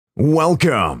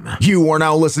Welcome. You are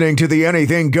now listening to the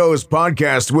Anything Goes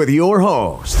podcast with your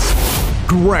hosts,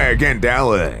 Greg and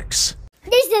Alex.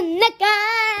 This is Mecca,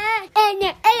 and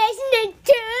you're listening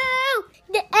to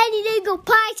the Anything Goes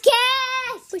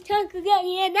podcast. We're talking about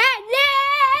it now.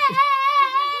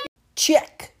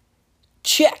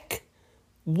 Check.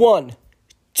 1,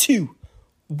 2,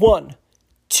 1,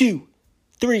 2,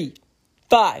 3,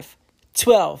 5,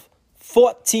 12,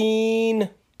 14,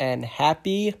 and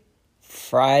happy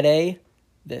Friday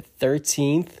the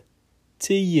 13th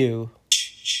to you.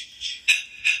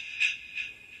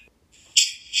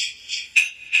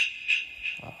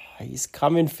 Oh, he's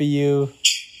coming for you.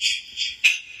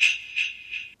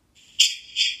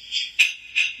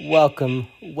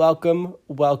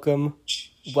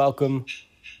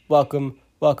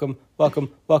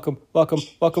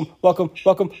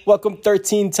 Welcome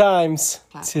 13 times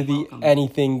to the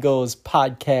Anything Goes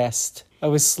podcast. I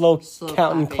was slow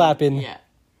counting, clapping. Yeah,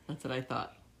 that's what I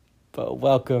thought. But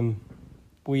welcome.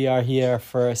 We are here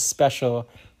for a special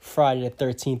Friday the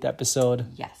 13th episode.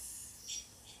 Yes.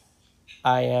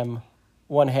 I am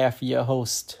one half of your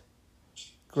host,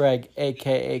 Greg,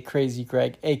 a.k.a. Crazy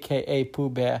Greg, a.k.a. Pooh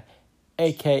Bear,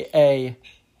 a.k.a.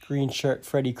 Green Shirt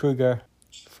Freddy Krueger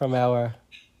from our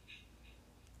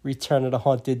Return of the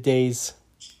Haunted Days.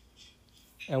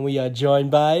 And we are joined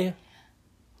by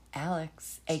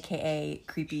Alex, a.k.a.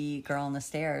 Creepy Girl on the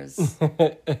Stairs.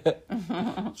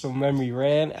 from when we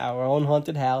ran our own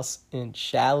haunted house in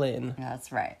Shaolin.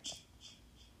 That's right.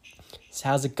 So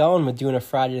how's it going? We're doing a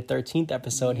Friday the 13th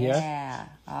episode here. Yeah.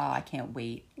 Oh, I can't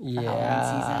wait for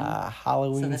Yeah,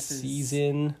 Halloween this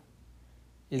season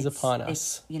is upon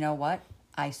us. You know what?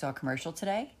 I saw a commercial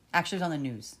today. Actually, it was on the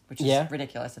news, which is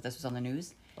ridiculous that this was on the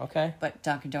news. Okay. But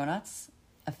Dunkin' Donuts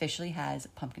officially has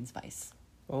pumpkin spice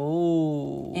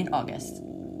Oh. in August.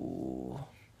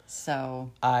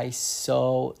 So I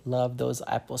so love those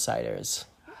apple ciders.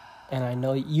 And I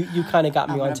know you kind of got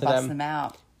me I'm onto gonna bust them. them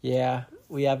out. Yeah,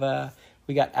 we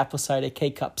got apple cider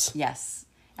K-cups. Yes.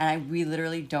 And we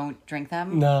literally don't drink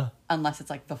them. No. Unless it's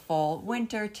like the fall,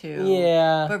 winter too.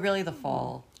 Yeah. But really the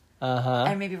fall. Uh-huh.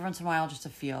 And maybe once in a while just to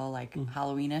feel like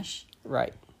Halloweenish.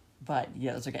 Right. But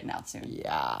yeah, those are getting out soon.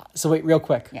 Yeah. So wait, real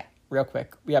quick. Yeah. Real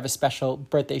quick. We have a special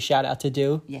birthday shout out to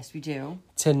do. Yes, we do.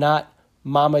 To not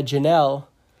Mama Janelle,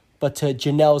 but to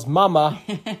Janelle's mama.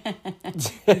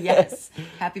 Yes.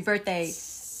 Happy birthday,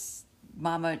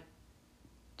 Mama,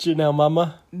 Janelle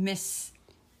mama. Miss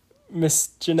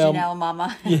Janelle. Janelle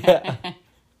Mama. Yeah.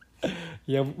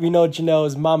 Yeah, we know Janelle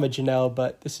is Mama Janelle,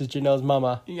 but this is Janelle's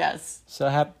mama. Yes. So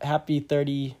happy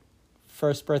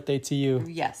 31st birthday to you,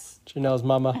 Yes. Janelle's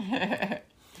mama.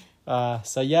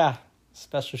 So yeah,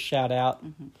 special shout out.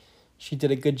 Mm-hmm. She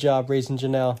did a good job raising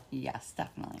Janelle. Yes,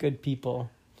 definitely. Good people.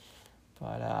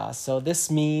 But so this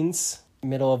means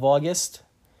middle of August.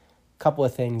 Couple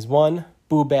of things. One,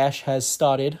 Boo Bash has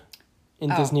started in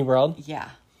Disney World. Yeah.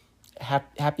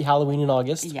 Happy Halloween in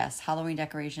August. Yes, Halloween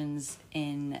decorations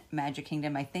in Magic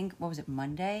Kingdom, I think, what was it,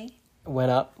 Monday?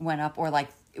 Went up. Or like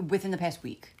within the past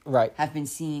week. Right. Have been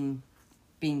seen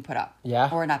being put up. Yeah.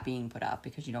 Or not being put up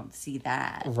because you don't see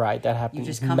that. Right, that You happens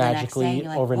just come the next day and magically you're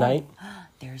like, overnight. oh,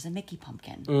 there's a Mickey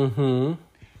pumpkin. Mm-hmm.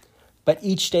 But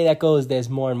each day that goes, there's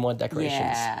more and more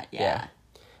decorations. Yeah.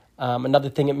 Another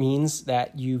thing it means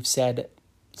that you've said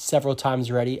several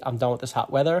times already, I'm done with this hot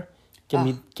weather.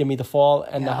 Give me the fall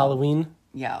and the Halloween.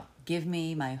 Yo, give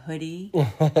me my hoodie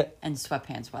and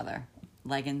sweatpants weather.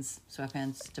 Leggings,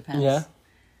 sweatpants, depends. Yeah.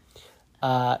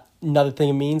 Another thing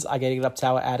it means, I gotta get up to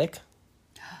our attic.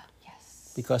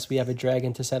 Yes. Because we have a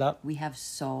dragon to set up. We have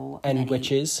so And many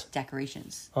witches.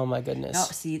 decorations. Oh my goodness. No,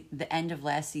 see, the end of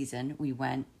last season, we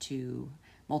went to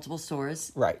multiple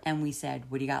stores. Right. And we said,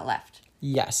 what do you got left?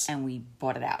 Yes. And we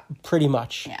bought it out. Pretty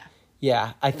much. Yeah.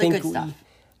 Yeah. I The think good stuff.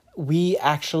 we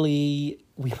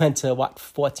went to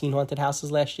 14 haunted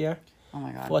houses last year. Oh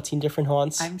my God. 14 different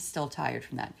haunts. I'm still tired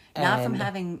from that. Not from And-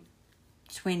 having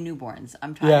twin newborns.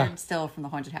 I'm tired still from the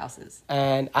haunted houses.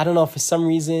 And I don't know, for some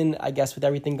reason, I guess with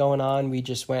everything going on, we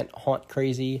just went haunt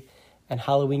crazy and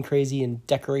Halloween crazy and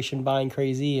decoration buying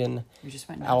crazy. And We just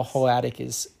went our nuts. whole attic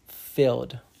is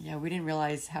filled. Yeah, we didn't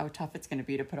realize how tough it's going to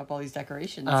be to put up all these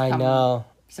decorations. I come know.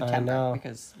 September, I know.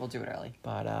 because we'll do it early.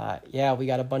 But yeah, we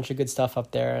got a bunch of good stuff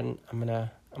up there, and I'm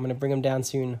gonna bring them down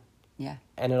soon. Yeah.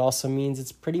 And it also means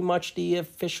it's pretty much the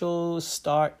official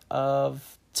start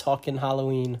of Talkin'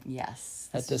 Halloween. Yes.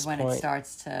 At This this is when point. it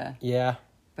starts to Yeah.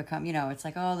 become, it's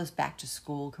like, oh, those back to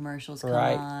school commercials come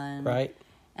Right. on. Right.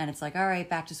 And it's like, all right,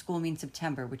 back to school means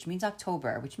September, which means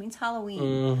October, which means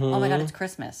Halloween. Oh my God, it's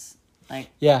Christmas. Like,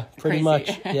 Yeah. Pretty Crazy.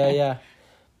 much. Yeah.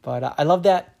 But I love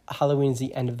that Halloween's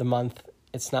the end of the month.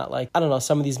 It's not like, I don't know,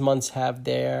 some of these months have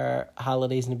their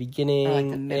holidays in the beginning. Or like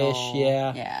the middle.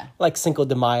 Yeah. Yeah. Like Cinco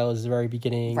de Mayo is the very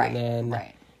beginning. Right, And then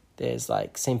right. there's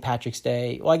like St. Patrick's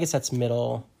Day. Well, I guess that's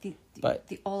middle. But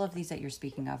all of these that you're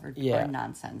speaking of are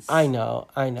nonsense. I know.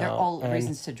 They're all And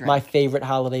reasons to drink. my favorite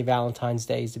holiday, Valentine's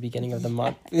Day, is the beginning of the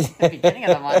month. The beginning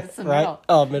of the month. It's the Right? middle.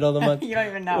 Oh, middle of the month. You don't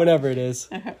even know. Whatever it is.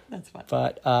 That's fun.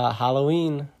 But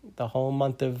Halloween, the whole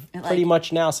month of It, pretty like-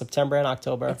 much now, September and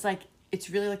October. It's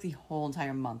really like the whole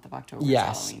entire month of October is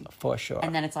Yes, Halloween. for sure.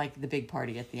 And then it's like the big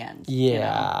party at the end.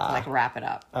 Yeah. To like wrap it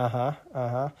up.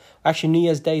 Actually, New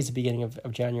Year's Day is the beginning of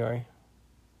January.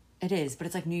 It is, but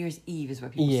it's like New Year's Eve is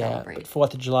what people Yeah, celebrate. but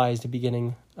 4th of July is the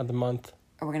beginning of the month.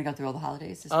 Are we going to go through all the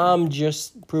holidays this I'm week?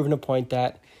 just proving a point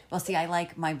that, Well, see, I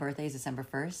like my birthday is December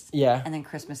 1st. Yeah. And then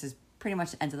Christmas is pretty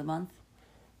much the end of the month.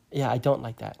 yeah, I don't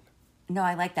like that. No,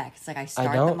 I like that because like I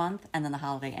start the don't. month and then the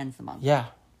holiday ends the month. Yeah,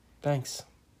 thanks.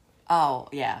 Oh,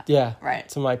 yeah. Yeah. Right.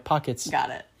 To my pockets.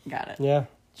 Got it. Yeah,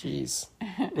 jeez.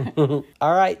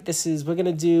 All right, we're going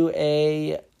to do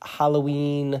a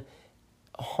Halloween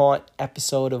haunt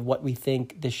episode of what we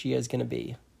think this year is going to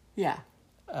be. Yeah.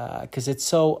 Because it's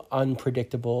so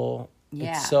unpredictable.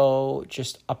 Yeah. It's so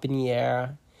just up in the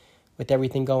air with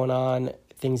everything going on.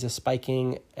 Things are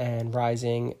spiking and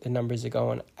rising. The numbers are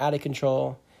going out of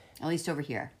control. At least over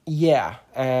here. Yeah,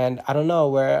 and I don't know.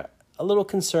 We're a little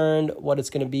concerned what it's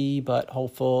going to be, but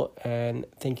hopeful and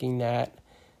thinking that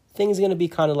things are going to be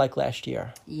kind of like last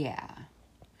year. Yeah.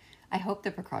 I hope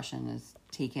the precaution is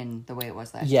taken the way it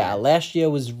was last Yeah, year. last year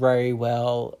was very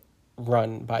well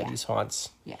run by these haunts.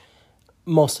 Yeah.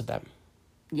 Most of them.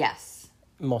 Yes.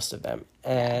 Most of them.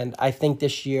 And I think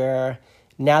this year,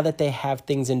 now that they have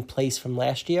things in place from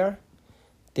last year,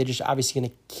 they're just obviously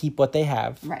going to keep what they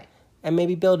have. Right. And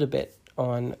maybe build a bit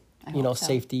on, I you know, hope so.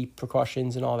 safety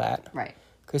precautions and all that. Right.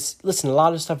 Because, listen, a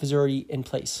lot of stuff is already in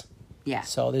place. Yeah.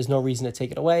 So there's no reason to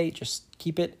take it away. Just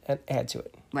keep it and add to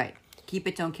it. Right. Keep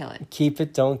it, don't kill it. Keep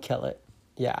it, don't kill it.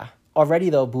 Yeah. Already,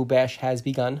 though, Boo Bash has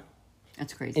begun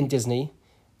That's crazy. in Disney,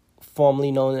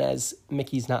 formerly known as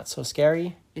Mickey's Not So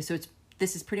Scary. So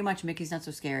this is pretty much Mickey's Not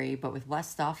So Scary, but with less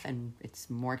stuff and it's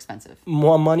more expensive.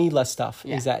 More money, less stuff.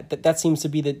 Yeah. That seems to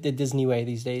be the Disney way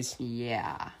these days.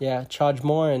 Yeah. Yeah, charge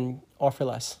more and offer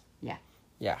less. Yeah.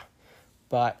 Yeah.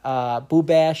 But Boo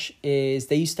Bash they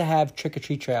used to have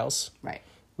trick-or-treat trails Right.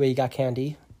 where you got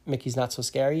candy. Mickey's Not So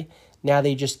Scary. Now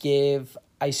they just give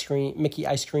Mickey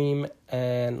ice cream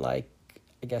and, like,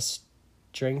 I guess,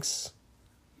 drinks.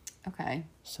 Okay.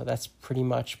 So that's pretty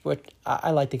much what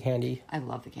I like the candy. I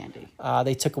love the candy.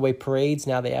 They took away parades.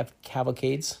 Now they have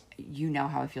cavalcades. You know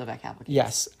how I feel about cavalcades.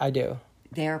 Yes, I do.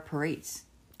 They're parades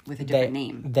with a different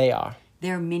name. They are.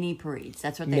 They're mini parades.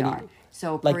 That's what they Mini- are.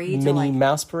 So Like parades Minnie are like,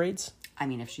 Mouse parades? I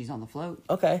mean, if she's on the float.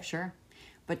 Okay. Sure.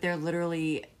 But they're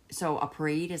literally, so a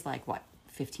parade is like what,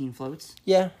 15 floats?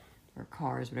 Yeah. Or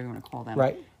cars, whatever you want to call them.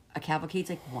 Right. A cavalcade's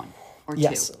like one or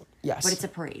Yes. two. Yes. But it's a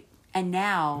parade. And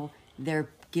now they're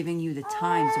giving you the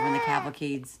times of when the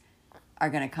cavalcades are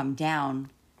going to come down.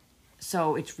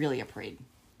 So it's really a parade.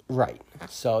 Right.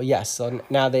 So, yes. So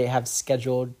now they have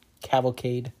scheduled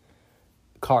cavalcade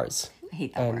cars I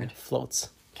hate that and word. floats.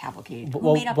 Cavalcade.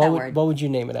 Who made up that word? What would you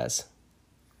name it as?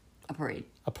 A parade.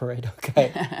 A parade.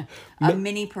 Okay. A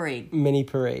mini parade. Mini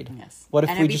parade. Yes. What if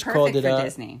and we it'd be just called it perfect for a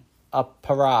Disney. a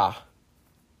para?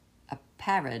 A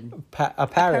parade. A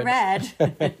parrot.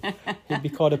 Parade. It'd be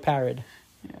called a parrot.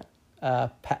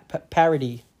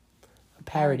 Parody. A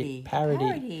parody.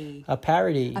 Parody. A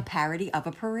parody. A parody of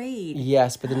a parade.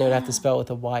 Yes, but then they would have to spell it with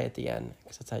a Y at the end,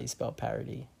 because that's how you spell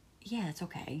parody. Yeah, it's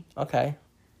okay. Okay.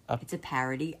 It's a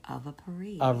parody of a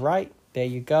parade. All right. There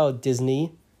you go,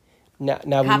 Disney. Now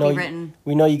Copywritten.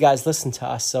 we know you guys listen to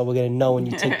us, so we're gonna know when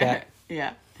you take that.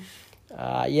 Yeah.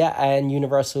 Yeah, and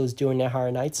Universal is doing their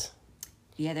Horror Nights.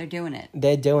 Yeah, they're doing it.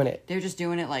 They're doing it. They're just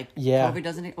doing it like Yeah. COVID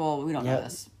doesn't. Well, we don't know Yeah.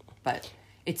 this, but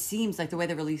it seems like the way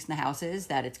they're releasing the houses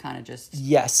that it's kind of just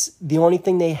Yes, the only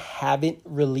thing they haven't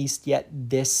released yet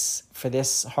for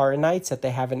this Horror Nights that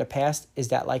they have in the past is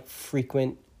that, like,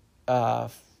 frequent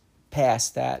pass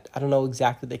that I don't know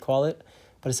exactly what they call it,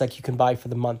 but it's like you can buy for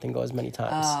the month and go as many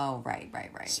times. Oh, right.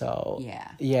 So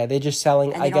yeah, they're just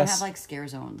selling. and they I don't guess, have like scare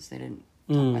zones. They didn't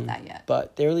talk about that yet.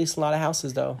 but they released a lot of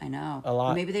houses though. I know a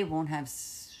lot. Maybe they won't have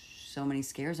so many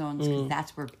scare zones because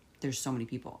that's where there's so many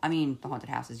people. I mean, the haunted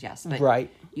houses, yes, but Right.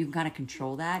 you can kind of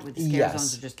control that. With the scare Yes.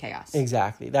 zones, are just chaos.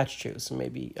 Exactly, that's true. So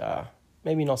maybe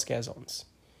no scare zones.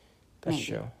 That's Maybe.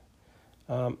 true.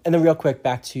 And then real quick,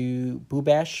 back to Boo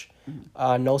Bash,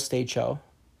 no stage show.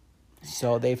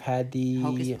 So they've had the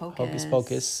Hocus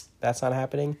Pocus. That's not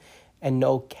happening, and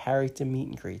no character meet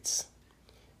and greets.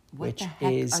 What which the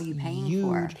heck is are you paying huge.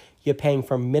 for? You're paying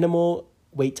for minimal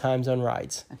wait times on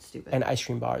rides That's stupid. and ice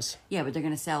cream bars. Yeah, but they're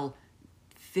going to sell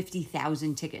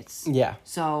 50,000 tickets. Yeah.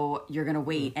 So you're going to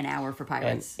wait an hour for And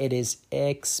Pirates. it is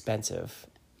expensive.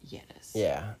 Yeah, it is.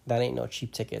 Yeah, that ain't no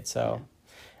cheap ticket. So,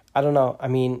 I don't know. I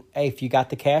mean, hey, if you got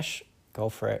the cash, go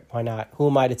for it. Why not? Who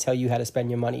am I to tell you how to spend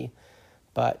your money?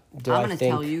 But do I'm I going to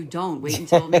think... tell you, don't. Wait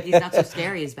until Mickey's Not So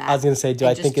Scary is back. I was going to say, do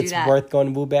And I just think do it's that. worth going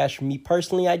to Boo Bash? Me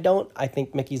personally, I don't. I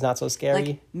think Mickey's Not So Scary.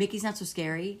 Like, Mickey's Not So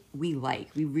Scary, we like.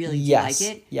 We really Yes, do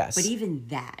like it. yes. But even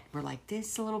that, we're like, this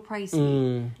is a little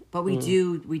pricey. But we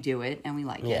do it, and we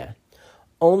like Yeah. it.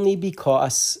 Only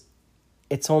because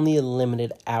it's only a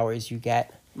limited hours you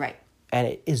get. Right. And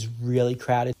it is really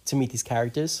crowded to meet these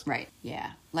characters. Right.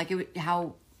 Yeah. Like,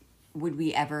 how would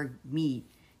we ever meet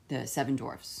the Seven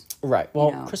Dwarfs? Right.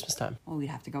 Well, know, Christmas time. Well, we'd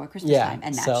have to go at Christmas Yeah. time,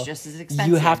 and that's so just as expensive.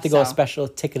 you have to go a so- special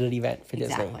ticketed event for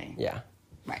Exactly. Disney. Yeah.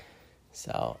 Right.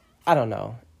 So, I don't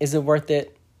know. Is it worth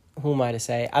it? Who am I to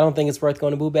say? I don't think it's worth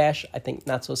going to Boo Bash. I think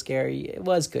Not So Scary. It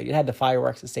was good. It had the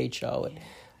fireworks, the stage show, and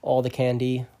all the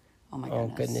candy. Oh my Oh,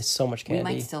 goodness. goodness. So much We candy.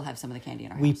 might still have some of the candy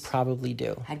in our We house. probably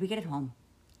do. How'd we get it home?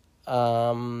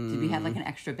 Did we have like an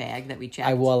extra bag that we checked?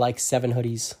 I wore like 7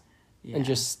 hoodies Yeah. and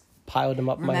just piled them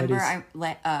up in my Remember,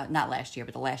 hoodies. not last year,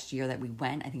 but the last year that we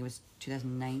went, I think it was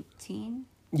 2019.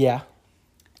 Yeah.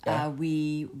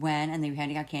 We went and they were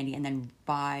handing out candy, and then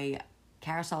by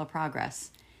Carousel of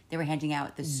Progress, they were handing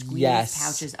out the squeezed Yes.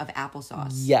 pouches of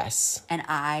applesauce. Yes. And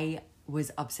I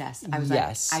was obsessed. I was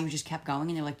Yes. like, I just kept going,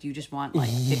 and they're like, "Do you just want like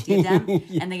 50 of them?"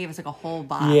 And they gave us like a whole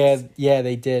box. Yeah,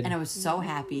 they did. And I was so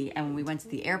happy. And when we went to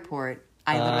the airport,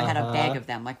 I literally had a bag of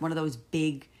them, like one of those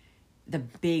big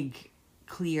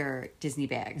clear Disney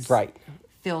bags. Right.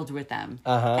 Filled with them.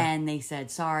 And they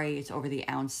said, sorry, it's over the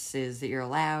ounces that you're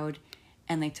allowed.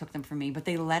 And they took them from me. But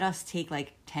they let us take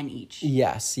like 10 each.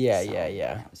 Yes. Yeah, So,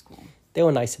 yeah. That was cool. They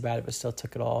were nice about it, but still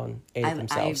took it all and ate it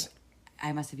themselves.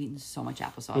 I must have eaten so much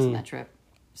applesauce on that trip.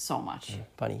 So much.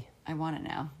 Funny. I want it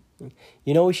now.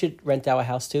 You know what we should rent our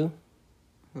house to?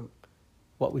 Who?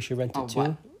 What we should rent it Oh, to?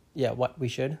 what? Yeah, what we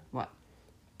should? What?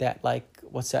 That, like,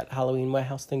 what's that Halloween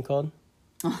warehouse thing called?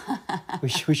 we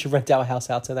should rent our house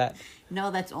out to that. No,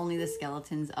 that's only the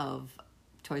skeletons of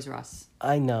Toys R Us.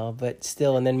 I know, but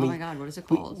still, and then Oh we... my God, what is it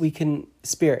called? We can...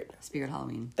 Spirit. Spirit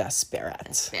Halloween. The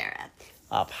spirit Spirit.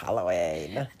 of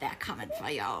Halloween. They're coming for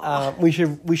you.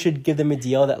 We should give them a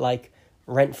deal that, like,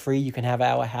 rent-free, you can have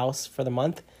our house for the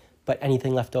month, but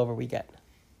anything left over we get.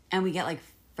 And we get like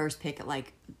first pick at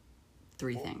like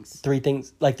 3 things. 3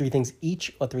 things, like 3 things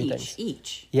each or 3 things?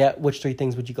 Each. Yeah, which 3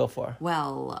 things would you go for?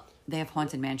 Well, they have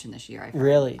Haunted Mansion this year. I've heard.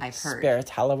 Really? I've heard. Spirit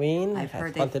Halloween? I've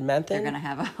heard Haunted Mansion? they're going to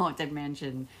have a Haunted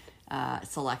Mansion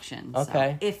selection.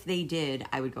 Okay. So if they did,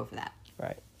 I would go for that.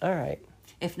 Right. All right.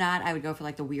 If not, I would go for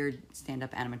like the weird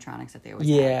stand-up animatronics that they always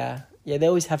have. Yeah. Yeah, they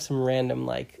always have some random,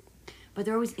 like... But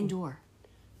they're always indoor.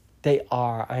 They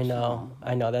are. I know.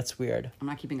 I know. That's weird. I'm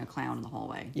not keeping a clown in the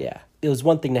hallway. Yeah. It was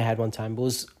one thing they had one time. It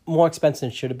was more expensive than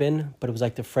it should have been, but it was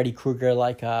like the Freddy Krueger,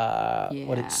 like,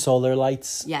 Yeah. solar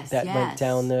lights Yes, that went yes.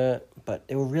 down the... But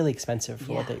they were really expensive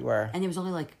for what they were. And there was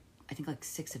only like, I think like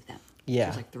 6 of them. Yeah. There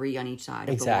was like 3 on each side.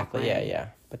 Exactly. Of the Yeah, walkway. yeah.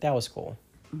 But that was cool.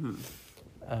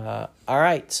 All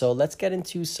right. So let's get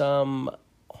into some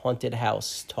haunted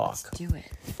house talk. Let's do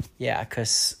it. Yeah,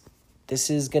 because this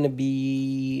is going to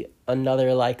be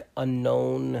another, like,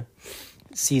 unknown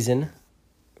season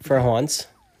for haunts.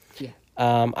 Yeah.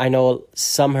 I know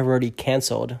some have already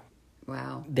canceled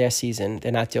Wow. their season.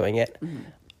 They're not doing it.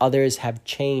 Others have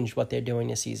changed what they're doing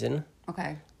this season.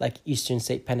 Okay. Like Eastern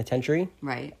State Penitentiary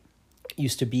Right.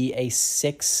 used to be a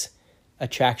 6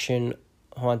 attraction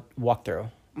haunt walkthrough.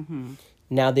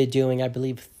 Now they're doing, I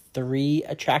believe, 3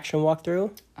 attraction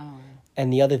walkthrough. Oh.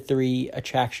 And the other 3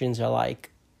 attractions are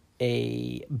like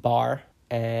a bar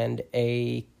and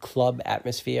a club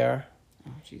atmosphere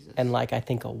Oh, Jesus. and like I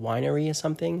think a winery or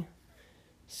something.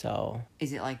 So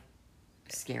Is it like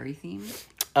scary themed?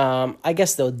 I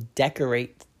guess they'll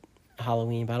decorate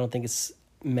Halloween, but I don't think it's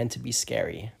meant to be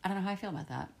scary. I don't know how I feel about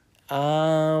that.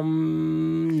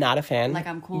 Not a fan. Like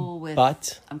I'm cool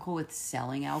with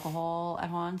selling alcohol at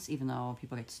haunts, even though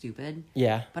people get stupid.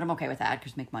 Yeah, But I'm okay with that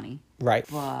because make money. right.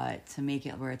 But to make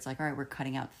it where it's like, all right, we're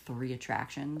cutting out 3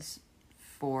 attractions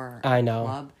for I a know.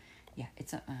 club. Yeah,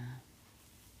 it's a.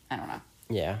 I don't know.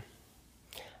 Yeah.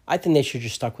 I think they should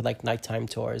just stuck with like nighttime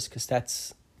tours because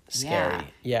that's scary.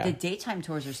 Yeah. The daytime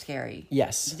tours are scary.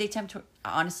 Yes. The daytime tour.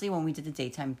 Honestly, when we did the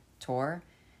daytime tour,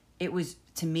 it was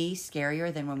to me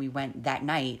scarier than when we went that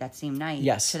same night.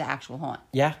 Yes. To the actual haunt.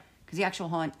 Yeah. Because the actual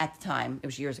haunt at the time, it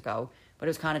was years ago, but it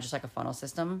was kind of just like a funnel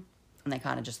system, and they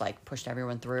kind of just like pushed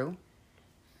everyone through.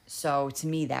 So to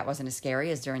me, that wasn't as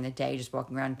scary as during the day, just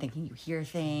walking around and thinking you hear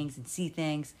things and see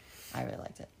things. I really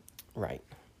liked it. Right.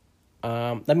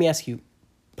 Let me ask you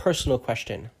personal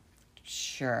question.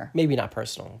 Sure. Maybe not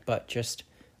personal, but just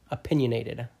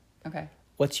opinionated. Okay.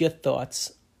 What's your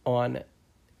thoughts on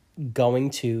going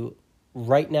to,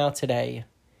 right now, today,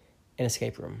 an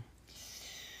escape room?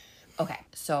 Okay.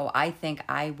 So I think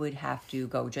I would have to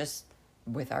go just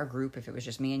with our group. If it was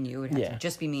just me and you, it would have to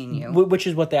just be me and you. Which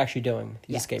is what they're actually doing,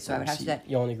 these escape so I would rooms. have to do that.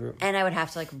 Your only group. And I would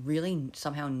have to like really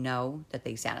somehow know that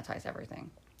they sanitize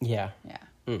everything. Yeah.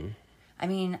 Yeah. I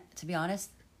mean, to be honest,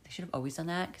 they should have always done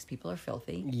that because people are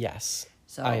filthy. Yes.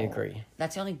 So I agree.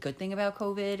 That's the only good thing about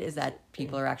COVID is that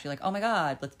people are actually like, oh my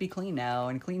God, let's be clean now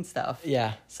and clean stuff.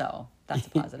 Yeah. So that's a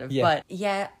positive. Yeah. But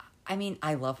yeah, I mean,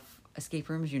 I love escape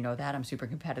rooms. You know that. I'm super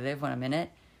competitive when I'm in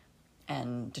it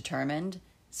and determined.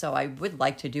 So I would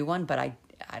like to do one, but I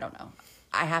don't know.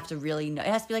 I have to really know. It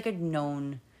has to be like a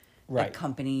known like,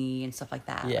 company and stuff like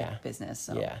that. Yeah. Like business.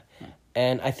 So. Yeah.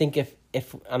 And I think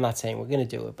if I'm not saying we're going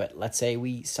to do it, but let's say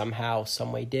we somehow,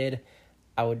 some way did,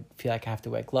 I would feel like I have to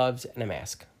wear gloves and a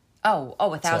mask. Oh,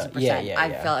 1,000%. Yeah.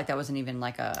 I felt like that wasn't even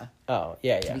like a... Oh,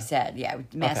 yeah. To be said. Yeah,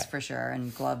 mask for sure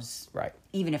and gloves. Right.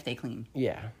 Even if they clean.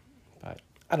 Yeah. But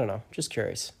I don't know. Just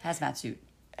curious. Hazmat suit.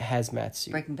 Hazmat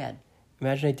suit. Breaking Bad.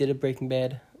 Imagine I did a Breaking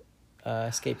Bad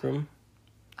escape room.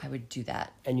 I would do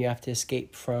that. And you have to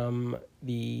escape from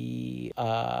the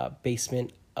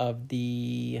basement of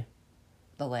the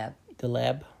lab. The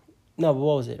lab? No,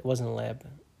 what was it? It wasn't a lab.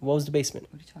 What was the basement?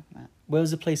 What are you talking about? Where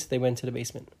was the place that they went to the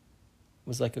basement?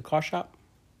 Was it like a car shop?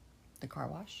 The car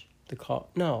wash?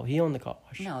 No, he owned the car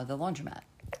wash. No, the laundromat.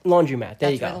 Laundromat.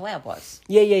 There you go. That's where the lab was.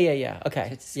 Yeah.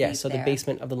 Okay. So there. the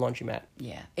basement of the laundromat.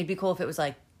 Yeah. It'd be cool if it was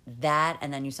like that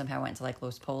and then you somehow went to like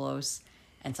Los Polos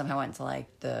and somehow went to like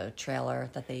the trailer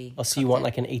that they... Oh, so you want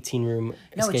like an 18-room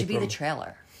No, escape it should be room. the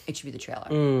trailer. It should be the trailer.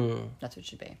 That's what it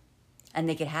should be. And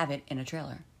they could have it in a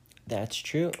trailer. That's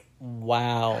true.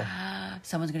 Wow.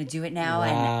 Someone's going to do it now,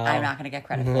 and Wow. I'm not going to get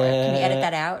credit for it. Can we edit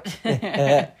that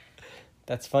out?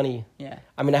 That's funny. Yeah.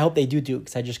 I mean, I hope they do it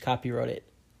because I just copywrote it.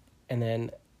 And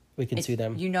then we can sue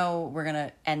them. You know we're going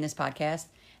to end this podcast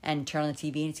and turn on the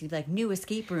TV, and it's going to be like, new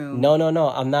escape room. No.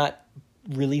 I'm not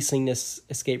releasing this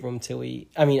escape room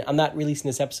I'm not releasing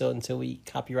this episode until we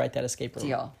copyright that escape room.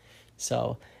 Deal.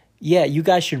 So, yeah, you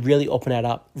guys should really open that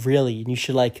up, really. And you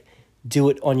should, like, do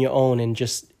it on your own and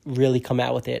just really come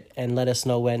out with it and let us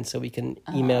know when so we can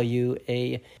email you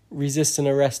a resistant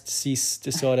arrest cease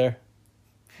disorder.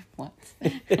 What?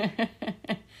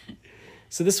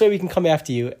 So this way we can come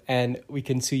after you and we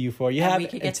can sue you for we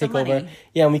could get take some over. money.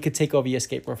 Yeah, and we could take over your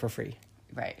escape room for free.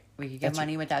 Right. We could get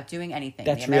money without doing anything.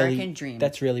 That's the American really, dream.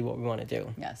 That's really what we want to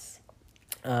do. Yes.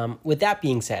 With that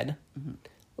being said,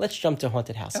 let's jump to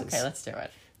haunted houses. Okay, let's do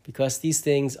it. Because these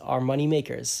things are money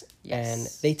makers. Yes. And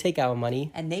they take our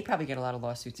money. And they probably get a lot of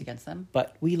lawsuits against them.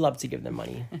 But we love to give them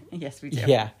money. Yes, we do.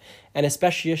 Yeah. And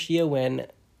especially this year when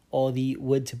all the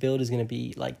wood to build is going to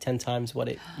be like 10 times what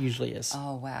it usually is.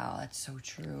 Oh, wow. That's so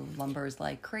true. Lumber is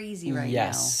like crazy right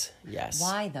now. Yes.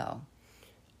 Why,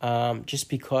 though? Just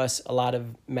because a lot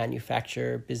of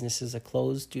manufacturer businesses are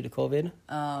closed due to COVID.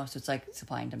 Oh, so it's like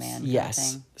supply and demand Yes. kind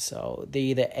of thing. So they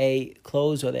either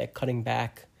close or they're cutting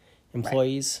back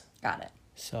employees. Right. Got it.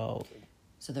 So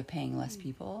they're paying less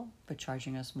people, but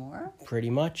charging us more? pretty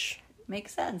much.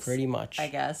 Makes sense. Pretty much. I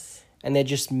guess. And they're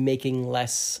just making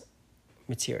less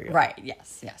material. Right,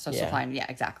 yes. Yeah, so Yeah. supply and... Yeah,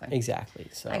 exactly. Exactly.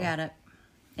 So I got it.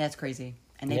 Yeah, it's crazy.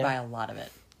 And they Yeah. buy a lot of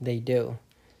it. They do.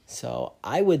 So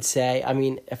I would say, I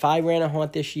mean, if I ran a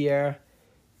haunt this year,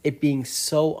 it being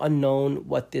so unknown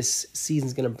what this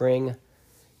season's going to bring,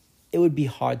 it would be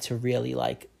hard to really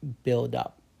like build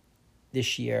up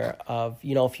this year of,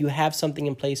 if you have something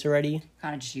in place already.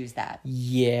 Kind of just use that.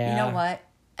 Yeah. You know what?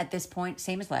 At this point,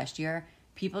 same as last year,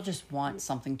 people just want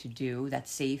something to do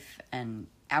that's safe and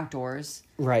outdoors.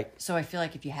 Right. So I feel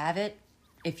like if you have it,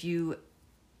 if you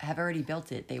have already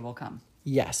built it, they will come.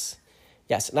 Yes.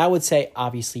 And I would say,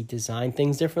 obviously, design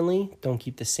things differently. Don't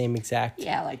keep the same exact.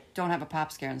 Yeah, like don't have a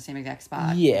pop scare in the same exact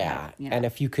spot. Yeah. You know. And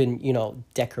if you can,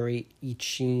 decorate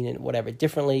each scene and whatever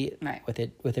differently Right.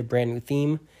 with a brand new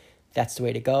theme, that's the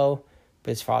way to go.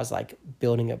 But as far as like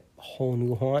building a whole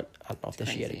new haunt, I don't know if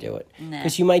this year to crazy. do it. Nah.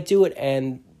 Because you might do it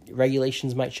and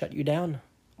regulations might shut you down.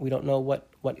 We don't know what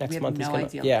next we have month no is going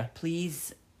idea. to. Yeah.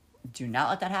 Please do not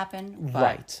let that happen.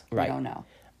 But Right. We don't know.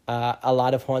 A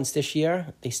lot of haunts this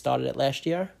year, they started it last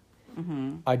year,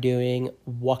 are doing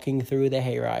walking through the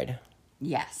hayride.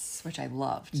 Yes, which I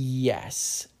loved.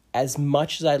 Yes. As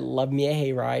much as I love me a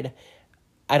hayride,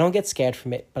 I don't get scared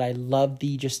from it, but I love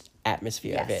the just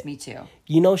atmosphere of Yes, it. me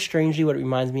too. Strangely what it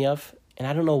reminds me of, and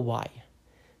I don't know why,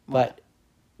 but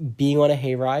being on a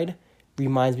hayride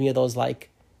reminds me of those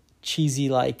like cheesy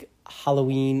like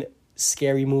Halloween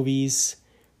scary movies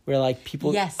where like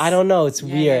people. Yes. I don't know. It's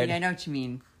Yeah, weird. Yeah, I know what you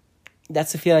mean.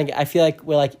 That's the feeling. I feel like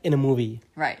we're like in a movie,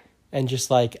 Right. and just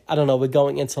like I don't know, we're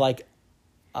going into like.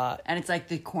 And it's like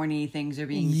the corny things are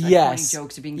being, Yes. like corny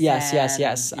jokes are being yes, said.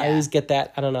 yes. and- I always get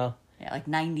that. I don't know. Yeah, like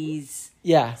 90s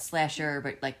Yeah. slasher,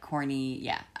 but like corny.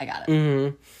 Yeah, I got it.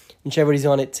 Mm-hmm. And everybody's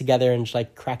on it together and just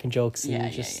like cracking jokes and Yeah,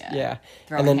 just yeah.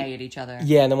 Throwing and then, hay at each other.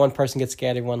 Yeah, and then one person gets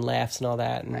scared, everyone laughs and all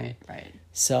that. And Right.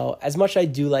 So as much as I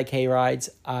do like hay rides,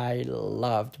 I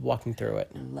loved walking through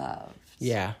it. Loved.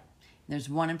 Yeah. There's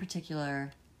one in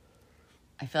particular.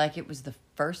 I feel like it was the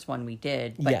first one we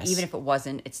did, but Yes. even if it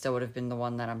wasn't, it still would have been the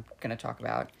one that I'm going to talk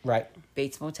about. Right.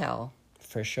 Bates Motel.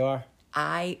 For sure.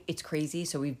 It's crazy.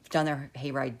 So we've done their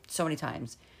hayride so many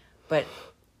times, but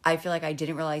I feel like I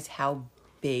didn't realize how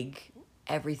big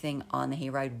everything on the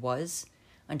hayride was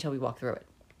until we walked through it.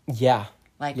 Yeah.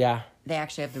 Like, yeah. they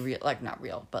actually have the real, like not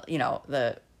real, but you know,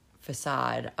 the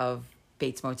facade of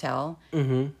Bates Motel.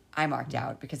 Mm-hmm. I marked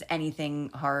out because anything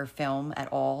horror film at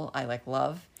all, I like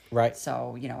love. Right.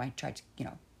 So, you know, I tried to, you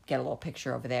know, get a little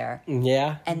picture over there.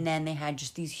 Yeah. And then they had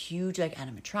just these huge, like,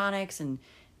 animatronics and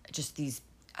just these,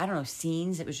 I don't know,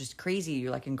 scenes. It was just crazy.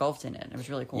 You're, like, engulfed in it. It was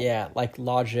really cool. Yeah, like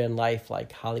larger than life,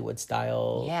 like Hollywood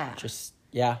style. Yeah. Just,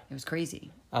 yeah. It was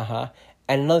crazy. Uh-huh.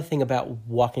 And another thing about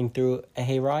walking through a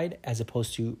hayride as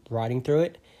opposed to riding through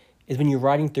it is when you're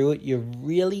riding through it, you're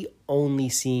really only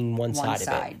seeing one side of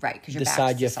it. Right, 'cause your the back's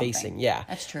side to you're something. facing. Yeah.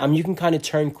 That's true. You can kind of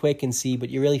turn quick and see, but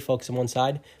you're really focused on one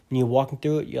side. When you're walking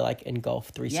through it, you're like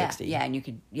engulfed 360. Yeah, and you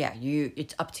could,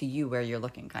 it's up to you where you're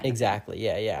looking, kind of. Exactly.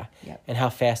 Yeah. Yep. And how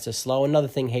fast or slow. Another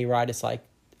thing, hayride is like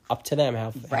up to them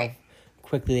how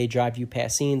quickly they drive you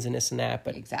past scenes and this and that.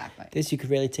 But Exactly. this, you could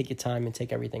really take your time and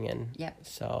take everything in. Yep.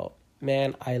 So,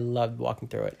 man, I loved walking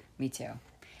through it. Me too.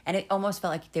 And it almost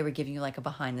felt like they were giving you like a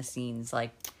behind the scenes,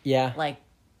 like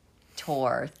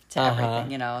tour to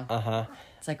everything, you know? Uh-huh.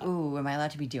 It's like, ooh, am I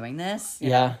allowed to be doing this? You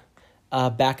know? Yeah.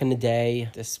 Back in the day,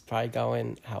 this is probably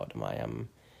going, how old am I? I'm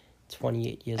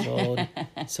 28 years old.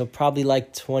 So probably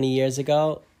like 20 years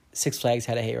ago, Six Flags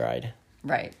had a hayride.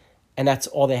 Right. And that's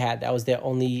all they had. That was their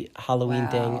only Halloween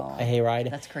thing, Wow. a hayride.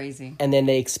 That's crazy. And then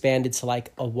they expanded to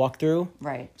like a walkthrough.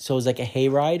 Right. So it was like a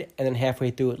hayride, and then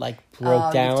halfway through it like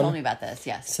broke down. You told me about this,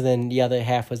 yes. So then the other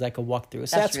half was like a walkthrough.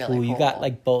 So that's really cool. You got cool.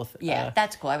 like both. Yeah,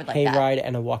 that's cool. I would like that. Hayride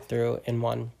and a walkthrough in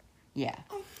one. Yeah.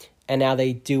 And now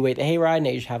they do the hayride, and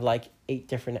they just have like 8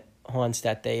 different haunts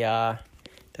that they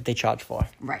charge for.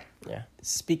 Right. Yeah.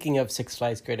 Speaking of Six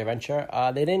Flags Great Adventure,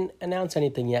 they didn't announce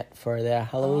anything yet for their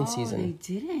Halloween season.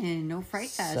 They didn't. No Fright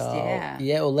Fest, So,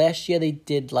 yeah. well, last year they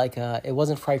did like it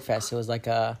wasn't Fright Fest, it was like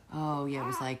Oh, yeah, it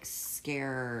was like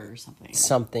Scare or something.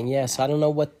 something, yeah. So I don't know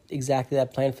what exactly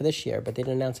that planned for this year, but they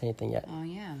didn't announce anything yet. Oh,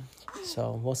 yeah.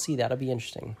 So we'll see. That'll be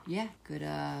interesting. Yeah, good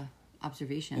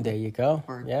observation. There you go.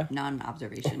 Or Yeah.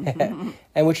 non-observation.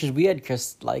 And which is weird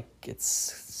because like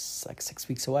it's like 6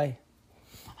 weeks away.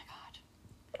 Oh, my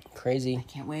God. Crazy.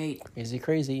 Can't wait.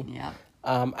 Crazy. Yeah.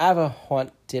 I have a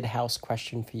haunted house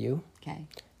question for you. Okay.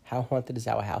 How haunted is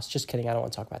our house? Just kidding. I don't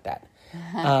want to talk about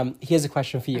that. Here's a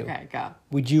question for you. Okay, go.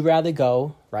 Would you rather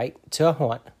go, right, to a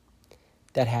haunt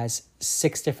that has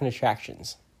 6 different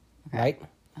attractions, right?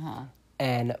 Uh-huh.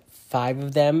 And 5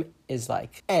 of them is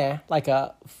like a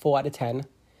 4 out of 10.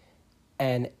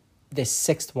 And the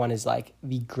 6th one is like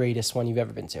the greatest one you've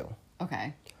ever been to.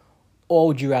 Okay. Or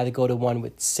would you rather go to one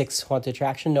with 6 haunted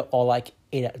attractions or like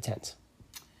 8 out of 10s?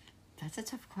 That's a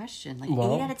tough question. Like,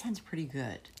 Well- 8 out of 10 is pretty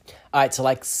good. All right, so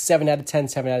like 7 out of 10,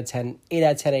 7 out of 10, 8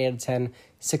 out of 10, 8 out of 10,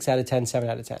 6 out of 10, 7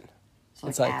 out of 10. So,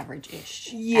 It's like, like-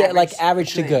 average-ish. Yeah, like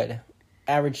average to good.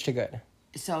 Average to good.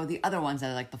 So, the other ones that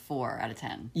are like the 4 out of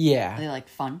 10. Yeah. Are they like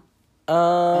fun?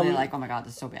 Are they like, oh my God,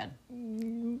 this is so bad?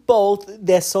 Both.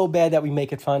 They're so bad that we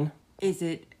make it fun. Is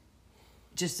it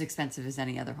just as expensive as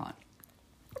any other haunt?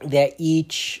 They're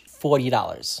each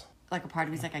 $40. Like, a part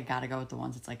of me's like, I gotta go with the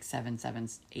ones that's like 7, 7,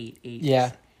 8, 8. Yeah. I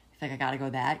feel like I gotta go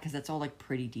that because that's all like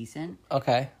pretty decent.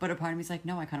 Okay. But a part of me's like,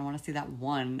 no, I kind of want to see that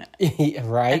one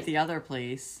Right? at the other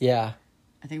place. Yeah.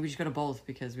 I think we should go to both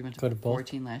because we went to, Go to both?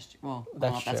 14 last year. Well, I don't know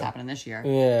That's if that's true. happening this year.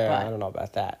 Yeah, but, I don't know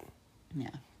about that. Yeah.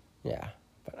 Yeah.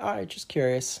 But all right, just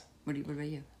curious. What about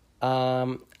you?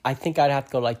 I think I'd have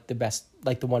to go like the best,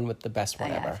 like the one with the best one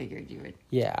Yeah, I ever. figured you would.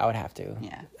 Yeah, I would have to.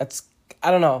 Yeah. That's, I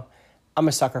don't know. I'm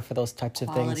a sucker for those types of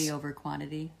Quality things. over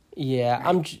quantity.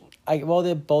 Yeah, well,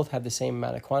 they both have the same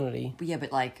amount of quantity. But yeah,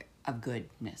 but like of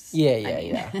goodness. Yeah, I mean.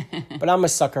 yeah. But I'm a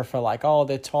sucker for like,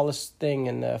 the tallest thing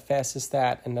and the fastest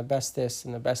that and the best this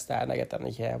and the best that. And I get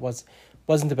that, yeah,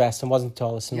 Wasn't the best and wasn't the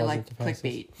tallest and You're wasn't like the fastest.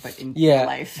 clickbait, but in Yeah, real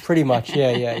life. pretty much.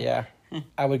 Yeah.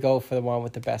 I would go for the one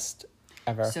with the best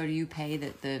ever. So do you pay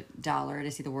the $1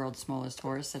 to see the world's smallest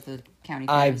horse at the county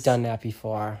I've fairs? done that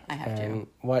before. I have and too.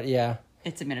 What? Yeah.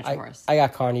 It's a miniature horse. I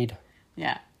got carnied.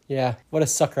 Yeah. Yeah. What a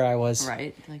sucker I was.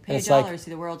 Right. Like And pay it's $1 like, to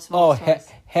see the world's Oh, smallest horse.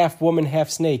 half woman, half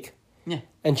snake. Yeah.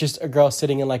 And just a girl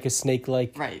sitting in like a snake,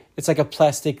 like Right. It's like a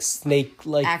plastic snake,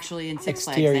 like Actually, in Six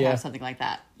Flags, exterior. they have something like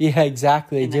that. Yeah,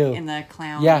 exactly. They do. In the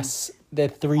clown. Yes, the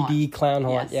 3D haunt. clown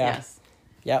haunt. Yes, Yeah. yes.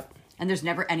 Yep. And there's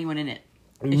never anyone in it.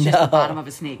 It's just the bottom of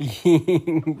a snake.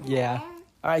 Yeah.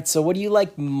 All right. So, what are you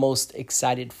like most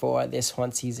excited for this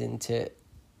haunt season to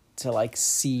like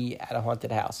see at a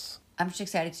haunted house? I'm just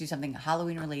excited to do something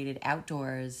Halloween related,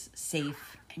 outdoors,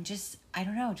 safe, and just, I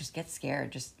don't know, just get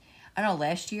scared. Just, I don't know,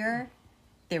 last year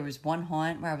there was one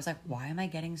haunt where I was like, why am I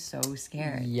getting so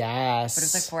scared? Yes. But it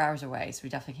was like 4 hours away, so we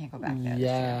definitely can't go back there. this year.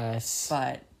 Yes.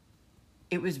 But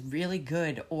it was really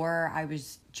good, or I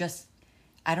was just,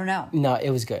 I don't know. No, it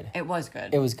was good. It was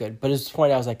good. It was good. But at this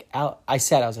point, I was like, I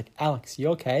was like, Alex, you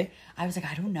okay? I was like,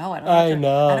 I don't know. I if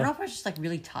know. I don't know if I was just like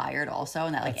really tired also,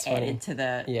 and that like That's added funny. to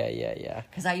the. Yeah.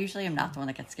 Because I usually am not the one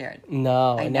that gets scared.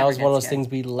 No, I and that never was one of get those scared.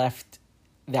 things we left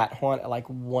that haunt at like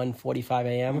 1:45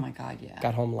 a.m. Oh my god, yeah.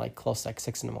 Got home like close to like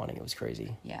 6 a.m. It was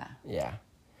crazy. Yeah, Yeah.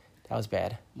 That was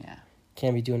bad. yeah.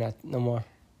 Can't be doing that no more.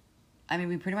 I mean,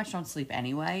 we pretty much don't sleep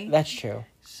anyway. That's true.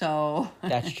 So.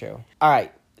 That's true. All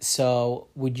right. So,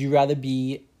 would you rather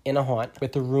be in a haunt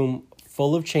with a room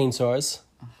full of chainsaws?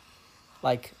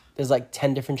 Like, there's like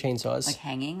 10 different chainsaws. Like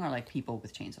hanging or like people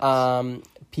with chainsaws?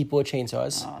 People with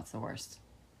chainsaws. Oh, it's the worst.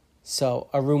 So,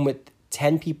 a room with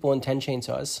 10 people and 10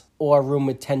 chainsaws, or a room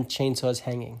with 10 chainsaws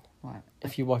hanging What?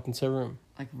 if you walked into a room.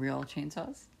 Like real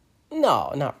chainsaws?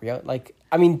 No, not real. Like,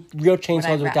 I mean, real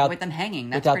chainsaws without with them hanging.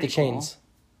 That's without the pretty cool. chains.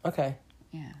 Okay.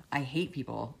 Yeah, I hate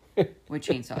people with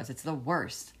chainsaws. It's the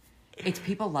worst. It's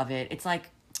people love it. It's like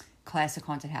classic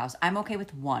haunted house. I'm okay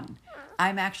with one.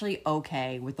 I'm actually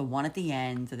okay with the one at the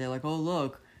end that they're like, oh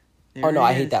look. There Oh, no, it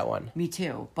I hate is." that one. Me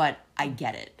too, but I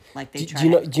get it. Like they try.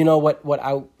 Do you know what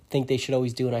I think they should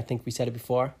always do, and I think we said it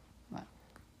before? What?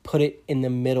 Put it in the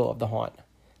middle of the haunt,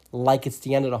 like it's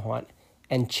the end of the haunt,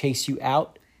 and chase you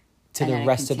out to And the then it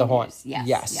rest of the haunt. continues.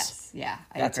 Yes. Yeah.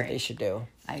 That's agree. what they should do.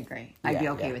 I agree. I'd be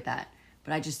Yeah, okay yeah. with that.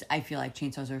 But I feel like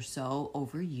chainsaws are so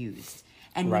overused.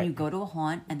 And Right. when you go to a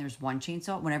haunt and there's one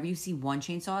chainsaw, whenever you see one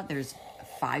chainsaw, there's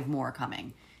 5 more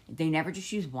coming. They never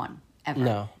just use one, ever.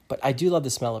 No, but I do love the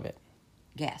smell of it.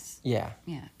 Gas. Yeah,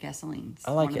 Yeah, gasoline.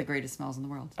 I like one of the it. greatest smells in the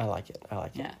world. I like it.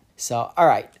 Yeah. So, all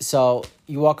right. So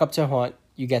you walk up to a haunt,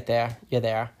 you get there, you're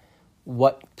there.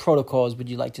 What protocols would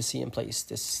you like to see in place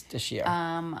this year?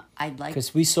 I'd like.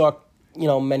 Because we saw,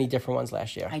 many different ones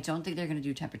last year. I don't think they're going to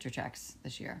do temperature checks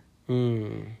this year.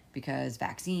 Hmm. Because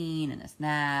vaccine and this and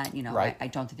that, Right. I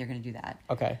don't think they're going to do that.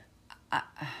 Okay.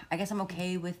 I guess I'm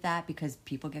okay with that because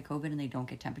people get COVID and they don't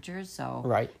get temperatures. So,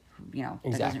 Right. that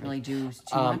Exactly. doesn't really do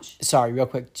too much. Sorry, real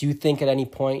quick. Do you think at any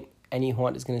point any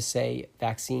haunt is going to say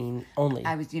vaccine only?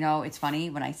 I was, it's funny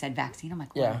when I said vaccine, I'm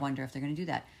like, well, Yeah. I wonder if they're going to do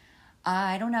that.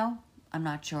 I don't know. I'm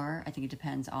not sure. I think it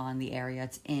depends on the area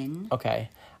it's in. Okay.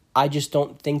 I just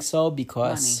don't think so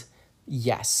because,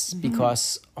 yes, Mm-hmm.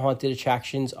 because haunted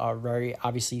attractions are very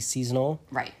obviously seasonal.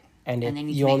 Right. And, And they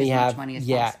need to you make only as much have, money as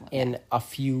yeah, possible. in a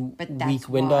few But that's week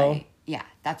window. why,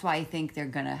 that's why I think they're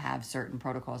going to have certain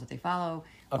protocols that they follow.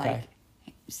 Okay.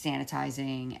 Like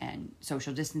sanitizing and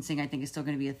social distancing, I think is still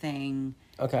going to be a thing.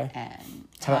 Okay. And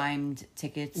How about- timed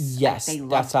tickets. Yes, Like, they love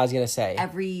that's what I was going to say.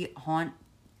 every haunt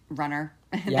runner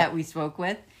Yeah. that we spoke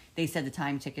with, they said the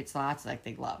time ticket slots like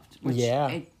they loved, which Yeah.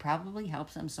 it probably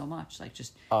helps them so much, like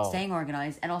just Oh. staying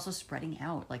organized and also spreading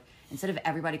out, like instead of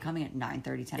everybody coming at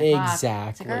 9:30, 10 o'clock, it's like, all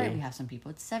Exactly. right, we have some people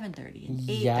at 7:30 and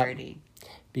Yep. 8:30.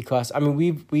 Because, I mean,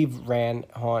 we've ran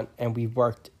haunt and we've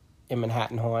worked in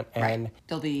Manhattan haunt and, Right.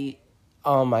 There'll be,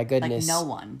 oh my goodness. no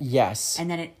one. Yes. and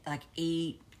then at like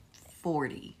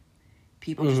 8:40,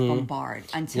 people just bombard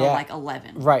until Mm-hmm. Yeah. like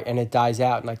 11. Right, and it dies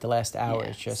out in like the last hour. Yeah.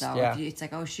 It's just, so yeah. it's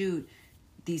like, oh shoot,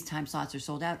 these time slots are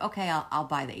sold out. Okay, I'll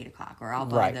buy the 8 o'clock or I'll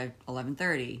buy Right. the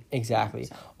 11:30. Exactly.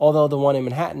 So, Although the one in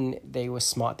Manhattan, they were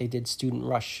smart. They did student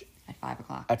rush at 5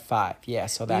 o'clock. at 5. Yeah,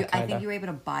 so that I kind think of, you were able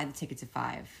to buy the tickets at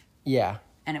 5, yeah.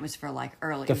 and it was for like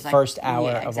early. The it was first like, hour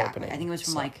yeah, of exactly. opening. I think it was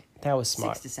from So like that was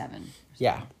smart. 6 to 7.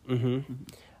 Yeah. Mm-hmm.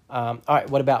 All right.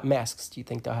 What about masks? Do you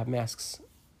think they'll have masks?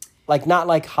 Like not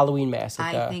like Halloween masks.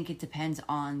 Like I think it depends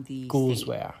on the ghouls state.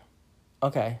 wear.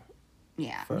 Okay.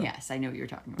 Yeah. For- Yes, I know what you're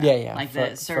talking about. Yeah, yeah, Like for-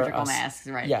 the surgical for us. masks,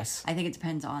 right? Yes. I think it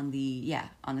depends on the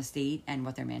state and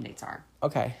what their mandates are.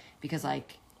 Okay. Because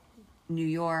like New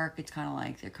York, it's kind of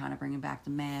like they're kind of bringing back the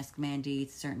mask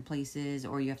mandates certain places,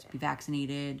 or you have to be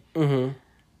vaccinated. Mm-hmm.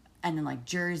 And then like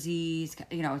Jersey's,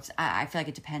 I feel like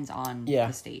it depends on Yeah.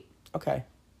 the state. Okay.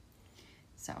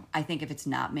 So I think if it's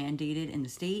not mandated in the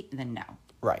state, then no.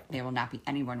 Right. There will not be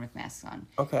anyone with masks on.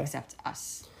 Okay. Except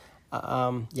us.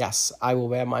 Yes, I will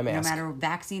wear my No mask. matter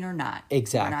vaccine or not.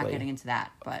 Exactly. We're not getting into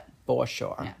that, but For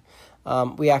sure. Yeah.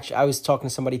 I was talking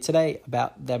to somebody today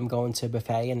about them going to a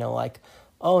buffet, and they're like,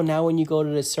 oh, now when you go to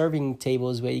the serving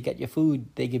tables where you get your food,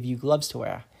 they give you gloves to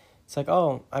wear. It's like,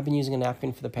 oh, I've been using a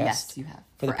napkin for the past yes, you have.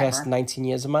 for the past 19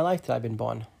 years of my life that I've been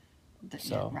born.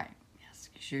 So. Yeah, right. Yes,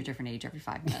 because you're a different age every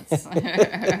 5 minutes.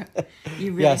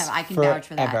 You really Yes, have. I can vouch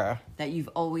for that. forever. That you've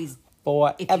always,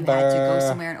 Forever. if you had to go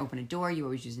somewhere and open a door, you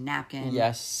always use a napkin.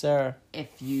 Yes, sir.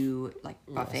 If you, like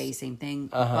buffet, same thing.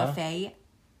 Uh-huh. Buffet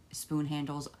spoon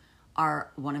handles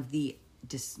are one of the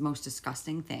most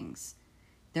disgusting things.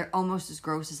 They're almost as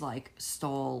gross as like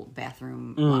stall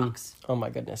bathroom locks. Oh my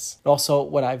goodness. Also,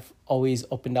 what I've always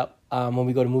opened up when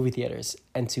we go to movie theaters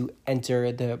and to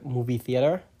enter the movie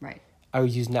theater, Right. I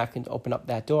always use napkin to open up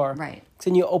that door. Right. Because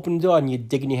then you open the door and you're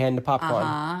digging your hand in the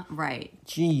popcorn. Right.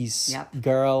 Jeez. Yep.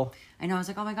 Girl. I know. I was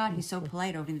like, oh my God, he's so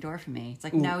polite opening the door for me. It's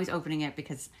like, no, he's opening it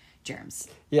because germs.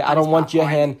 Yeah, on I don't his want your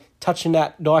popcorn. hand touching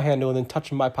that door handle and then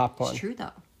touching my popcorn. It's true,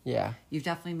 though. Yeah. You've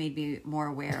definitely made me more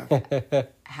aware of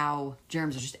how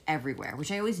germs are just everywhere,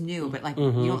 which I always knew, but like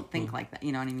you don't think like that.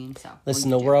 You know what I mean? So Listen,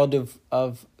 what the do you world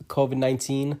of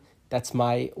COVID-19, that's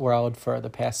my world for the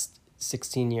past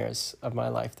 16 years of my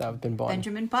life that I've been do? born.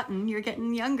 Benjamin Button, you're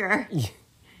getting younger.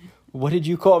 What did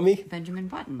you call me? Benjamin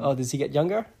Button. Oh, does he get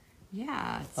younger?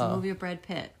 Yeah, it's a movie with Brad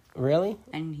Pitt, Really?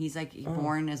 and he's like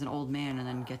born as an old man, and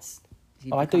then gets.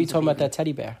 Oh, I thought you were talking about baby. that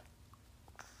teddy bear.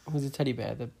 Who's the teddy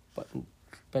bear? The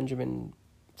Benjamin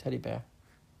teddy bear.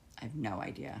 I have no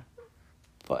idea.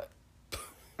 But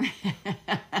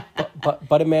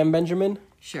Butterman Benjamin?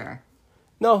 Sure,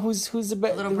 No, who's the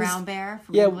little brown bear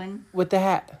from Yeah, England with the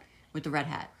hat. with the red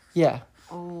hat. Yeah.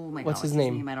 Oh my God, What's his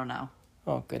name? I don't know.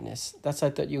 Oh goodness, that's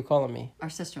what I thought you were calling me. Our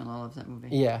sister-in-law loves that movie.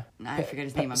 Yeah. I forget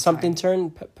his name. I'm Something sorry.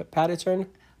 turn Paddington.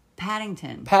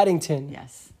 Paddington. Paddington.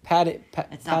 Yes, it's not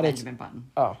Paddington. Benjamin Button.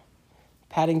 Oh,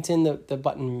 Paddington, the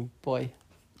button boy.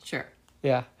 Sure.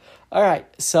 Yeah. All right.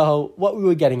 So what we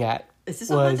were getting at Is this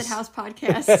a was haunted house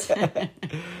podcast?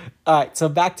 all right. So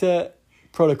back to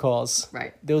protocols.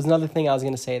 Right. There was another thing I was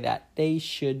going to say that they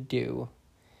should do,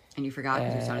 And you forgot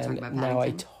because we started talking and about Paddington. now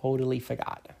I totally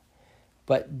forgot.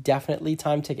 But definitely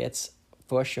time tickets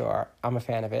for sure. I'm a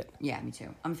fan of it. Yeah, me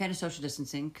too. I'm a fan of social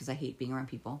distancing because I hate being around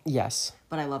people. Yes.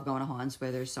 But I love going to haunts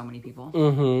where there's so many people.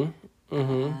 Mm-hmm.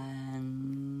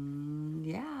 And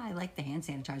yeah, I like the hand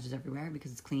sanitizers everywhere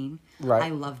because it's clean. Right. I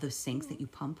love those sinks that you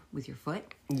pump with your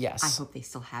foot. Yes. I hope they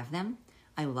still have them.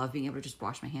 I love being able to just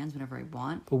wash my hands whenever I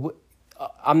want. But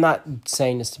I'm not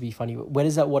saying this to be funny, but where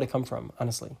does that water come from,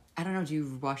 honestly? I don't know. Do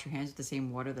you wash your hands with the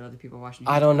same water that other people wash their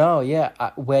I hands don't know.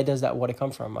 Yeah. Where does that water come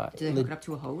from? Do they hook it up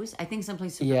to a hose? I think some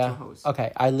places hook it Yeah. up to a hose.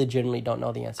 Okay. I legitimately don't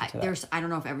know the answer to that. I don't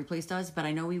know if every place does, but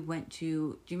I know we went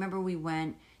to. Do you remember we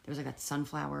went? There was like that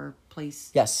sunflower place.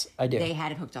 Yes, I do. They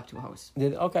had it hooked up to a hose,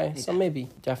 Okay, so did. maybe,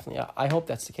 definitely. I hope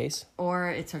that's the case. or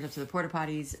it's hooked up to the porta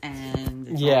potties and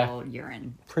it's Yeah. all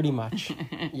urine. Pretty much.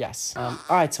 Yes. All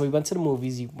right, so we went to the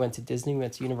movies. You went to Disney, we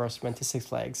went to Universal, we went to Six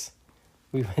Flags.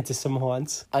 We went to some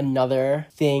haunts. Another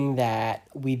thing that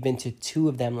we've been to 2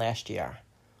 of them last year.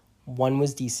 One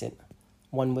was decent.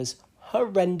 One was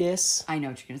horrendous. I know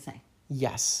what you're gonna say.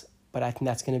 Yes, but I think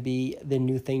that's going to be the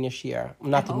new thing this year.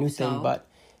 Well, not the hope new thing, so. but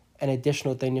an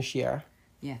additional thing this year.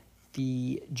 Yeah.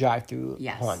 The drive-through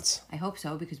Yes. haunts. I hope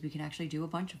so because we can actually do a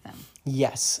bunch of them.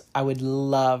 Yes, I would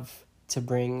love to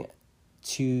bring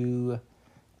 2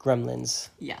 gremlins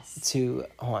Yes. to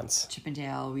haunts.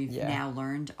 Chippendale, we've Yeah. now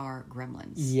learned are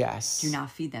gremlins. Yes. Do not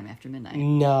feed them after midnight.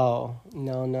 No.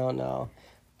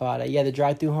 But yeah, the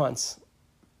drive-through haunts.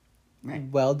 Right.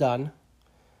 Well done.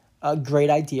 A great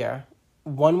idea.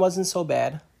 One wasn't so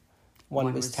bad.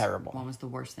 One was terrible. One was the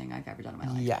worst thing I've ever done in my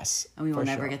life. Yes. And we will for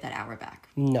never sure. get that hour back.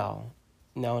 No.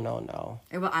 I don't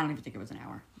even think it was an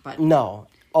hour. But No.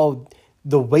 Oh,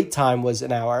 the wait time was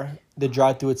an hour. The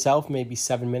drive-through itself, maybe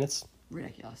 7 minutes.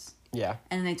 ridiculous. Yeah.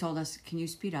 And then they told us, can you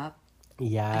speed up?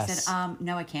 Yes. I said,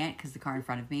 no, I can't because the car in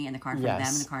front of me and the car in front of them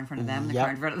Yes. and the car in front of them and the Yep.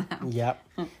 car in front of them. Yep.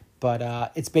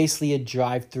 But it's basically a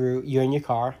drive-through. You're in your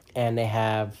car, and they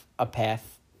have a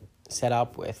path set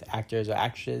up with actors or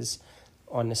actresses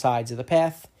on the sides of the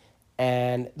path.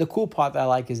 And the cool part that I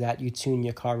like is that you tune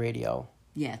your car radio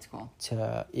Yeah, it's cool.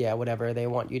 to, whatever they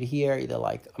want you to hear, either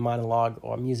like a monologue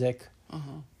or music.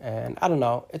 And I don't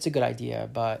know, it's a good idea,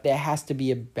 but there has to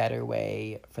be a better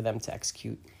way for them to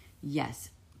execute Yes,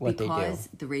 what they do. because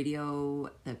the radio,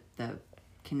 the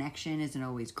connection isn't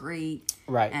always great,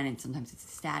 Right. And sometimes it's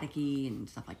staticky and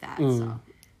stuff like that. Mm. So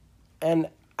And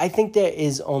I think there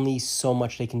is only so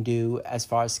much they can do as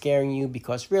far as scaring you,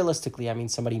 because realistically, I mean,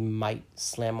 somebody might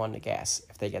slam on the gas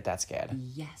if they get that scared.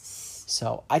 yes,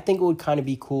 So I think it would kind of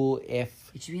be cool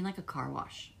if, it should be in like a car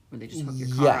wash where they just hook your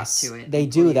car yes, up to it. they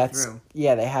and pull do. you That's through.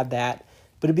 yeah, they have that.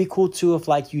 But it'd be cool too if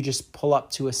like you just pull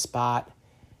up to a spot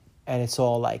and it's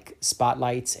all like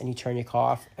spotlights, and you turn your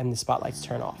car off and the spotlights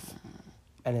turn off,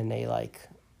 and then they like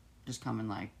Just come and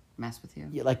like mess with you.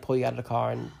 you, like pull you out of the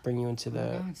car and bring you into Oh,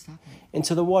 the God, stop it.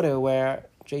 into the water where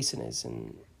Jason is, and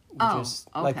you Oh, just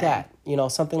like okay.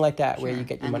 that, something like that where Sure. you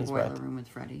get your and money's the boiler worth room with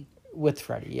Freddie. with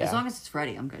Freddie. Yeah, As long as it's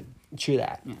Freddie, I'm good. true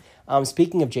that. Yeah.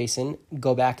 Speaking of Jason,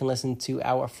 go back and listen to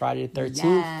our Friday the 13th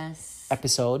Yes.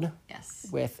 episode Yes.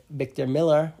 with Victor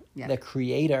Miller, Yeah. the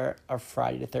creator of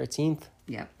Friday the 13th.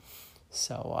 Yep.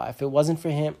 So if it wasn't for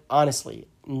him, honestly,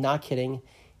 not kidding,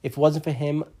 if it wasn't for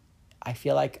him, I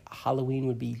feel like Halloween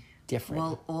would be different.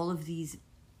 Well, all of these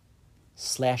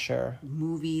Slasher.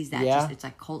 movies that Yeah. it's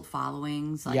like cult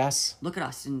followings. Like, Yes. Look at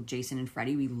us and Jason and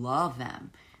Freddie. We love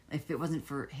them. If it wasn't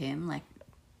for him, like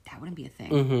that wouldn't be a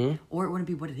thing, or it wouldn't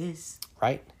be what it is.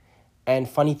 Right? And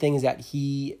funny thing is that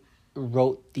he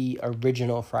wrote the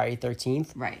original Friday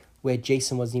 13th, Right. where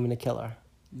Jason wasn't even a killer.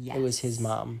 Yes. It was his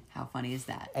mom. How funny is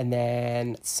that? And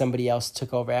then somebody else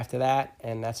took over after that,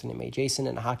 and that's when they made Jason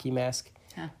in a hockey mask.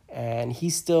 Huh. And he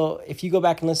still, if you go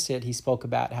back and listen to it, he spoke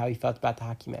about how he felt about the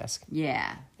hockey mask.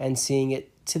 Yeah. And seeing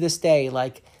it to this day,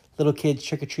 like little kids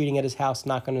trick-or-treating at his house,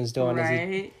 knocking on his door, and there's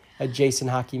Right. a Jason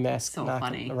hockey mask. So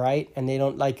knocking, funny. right? And they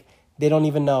don't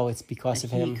even know it's because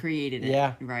of He him. created it.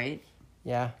 Yeah. Right.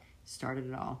 Yeah. Started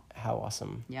it all. How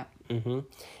awesome. Yep. hmm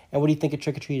And what do you think of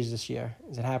trick-or-treaters this year?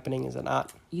 Is it happening? Is it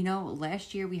not? You know,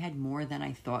 last year we had more than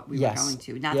I thought we Yes. were going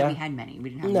to. Not Yeah. that we had many.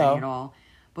 We didn't have No. many at all.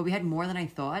 But we had more than I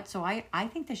thought. So I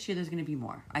think this year there's going to be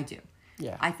more. I do.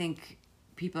 Yeah. I think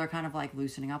people are kind of like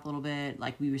loosening up a little bit.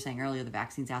 Like we were saying earlier, the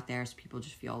vaccine's out there, so people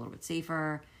just feel a little bit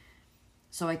safer.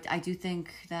 So I do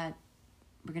think that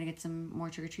we're going to get some more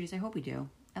trick-or-treaters. I hope we do.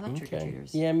 I love Okay.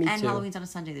 trick-or-treaters. Yeah, me and too. Halloween's on a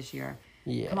Sunday this year.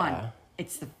 Yeah. Come on.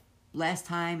 It's the last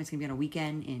time. It's going to be on a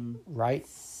weekend in Right?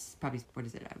 probably, what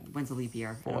is it? When's the leap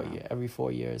year? I don't know. Every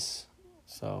 4 years.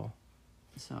 So,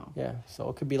 So, yeah. So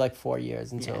it could be like 4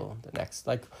 years until the next.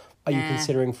 Like, are you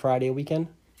considering Friday a weekend?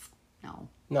 no.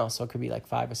 No, so it could be like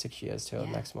 5 or 6 years till the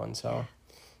Yeah. next one. So,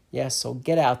 yeah, so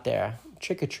get out there.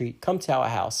 Trick or treat. Come to our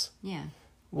house. Yeah.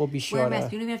 We'll be Wear sure a mask.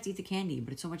 to. You don't even have to eat the candy,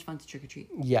 but it's so much fun to trick or treat.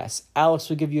 Yes. Alex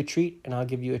will give you a treat, and I'll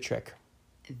give you a trick.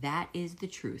 That is the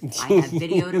truth. I have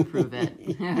video to prove it.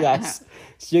 Yes.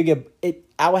 So you get it.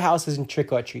 Our house isn't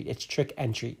trick or treat. It's trick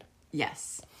and treat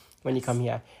Yes. when you come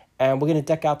here. And we're going to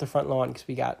deck out the front lawn because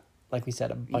we got, like we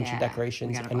said, a bunch Yeah, of decorations.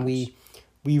 we got a And bunch.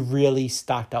 we really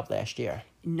stocked up last year.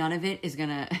 None of it is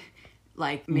gonna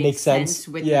like Make make sense. sense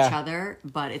with Yeah. each other,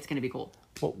 but it's gonna be cool.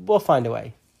 We'll find a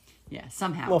way. Yeah,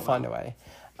 somehow. We'll find a way.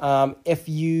 If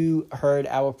you heard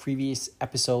our previous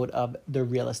episode of the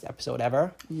realest episode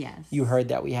ever, Yes. you heard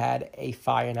that we had a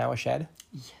fire in our shed.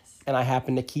 Yes. And I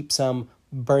happened to keep some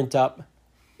burnt up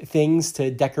things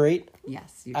to decorate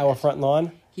Yes. You our did. front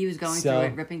lawn. He was going So- through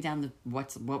it, ripping down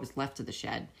what was left of the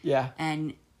shed. Yeah.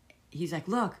 And he's like,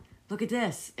 look at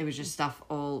this. It was just stuff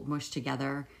all mushed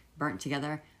together, burnt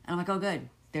together. And I'm like, oh, good.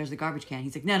 There's the garbage can.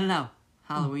 He's like, no.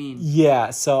 Halloween. Yeah,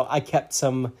 so I kept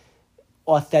some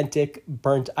authentic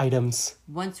burnt items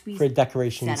Once we for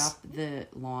decorations. set up the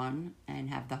lawn and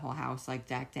have the whole house like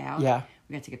decked out, Yeah.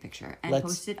 we gotta take a picture and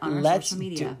post it on our social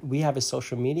media. We have a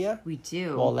social media. We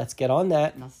do. Well, let's get on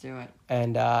that Let's do it.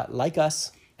 and like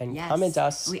us and Yes. comment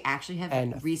us. We actually have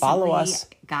and recently follow us.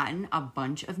 gotten a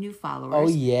bunch of new followers. Oh,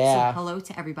 yeah. So hello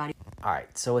to everybody. All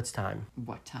right, so it's time.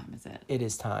 What time is it? It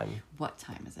is time. What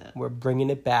time is it? We're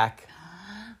bringing it back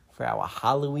for our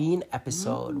Halloween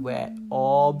episode where it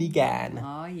all began.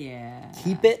 Oh yeah.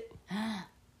 Keep it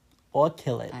or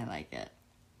kill it. I like it.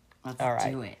 Let's All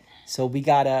right. do it. So we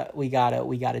gotta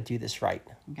do this right.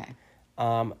 Okay.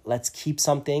 Let's keep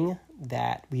something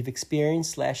that we've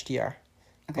experienced last year,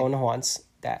 going to haunts,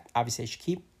 that obviously they should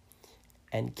keep,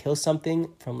 and kill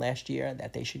something from last year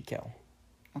that they should kill.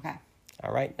 Okay.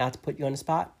 All right, not to put you on the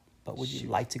spot, but would you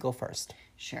like to go first?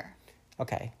 Sure.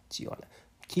 Okay, do you want to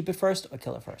keep it first or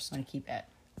kill it first? I'm gonna keep it.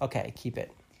 Okay, keep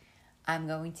it. I'm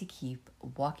going to keep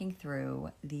walking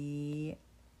through the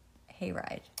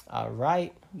hayride. All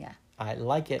right, Yeah. I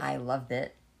like it. I loved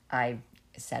it. I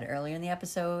said earlier in the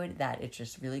episode that it's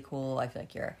just really cool. I feel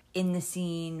like you're in the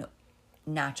scene,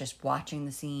 not just watching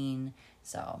the scene.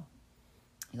 So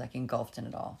you're like engulfed in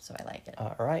it all. So I like it.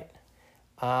 All right.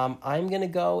 I'm going to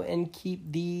go and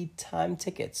keep the time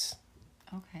tickets.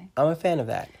 Okay. I'm a fan of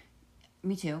that.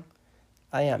 Me too.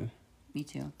 I am. Me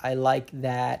too. I like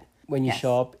that when you Yes.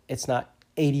 show up, it's not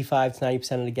 85 to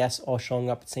 90% of the guests all showing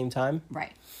up at the same time.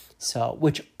 Right. So,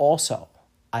 which also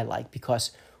I like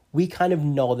because we kind of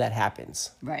know that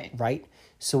happens. Right. Right?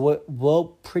 So we'll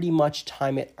pretty much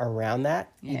time it around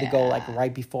that. Either go like Yeah.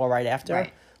 right before, right after.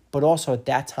 Right. But also at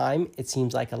that time, it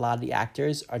seems like a lot of the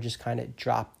actors are just kind of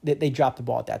they drop the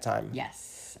ball at that time.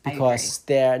 Yes. Because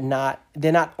they're not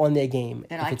on their game.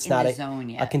 They're if not it's in not the a, zone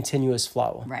a yet. continuous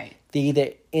flow. Right. They're either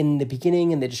in the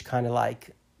beginning and they're just kind of like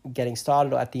getting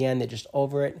started, or at the end they're just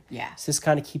over it. Yeah. So this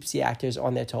kind of keeps the actors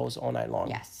on their toes all night long.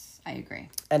 Yes, I agree.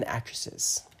 And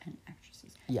actresses. And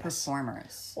actresses. Yes.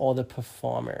 Performers. All the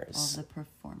performers. All the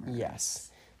performers. Yes.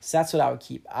 So that's what I would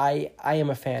keep. I am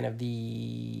a fan of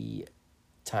the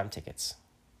time tickets,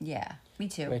 Yeah, me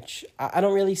too. which I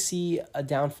don't really see a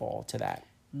downfall to that.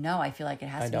 No, I feel like it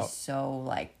has I to be don't. so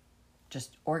like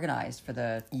just organized for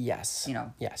the Yes.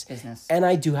 Yes. business. And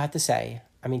I do have to say,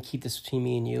 I mean, keep this between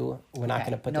me and you. We're not Okay.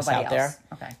 going to put this Nobody out there else.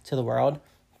 Okay. to the world.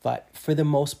 But for the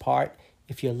most part,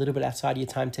 if you're a little bit outside your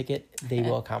time ticket, they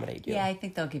will accommodate you. Yeah, I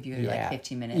think they'll give you like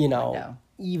 15-minute You know, window.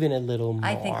 even a little more.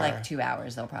 I think like 2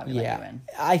 hours they'll probably let you in.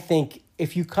 I think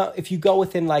if you go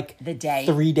within like The day.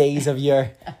 3 days of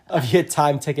your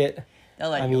time ticket, They'll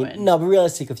let I you mean, in. no, but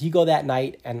realistically, if you go that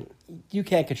night and you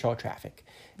can't control traffic,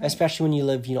 especially when you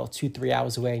live, 2-3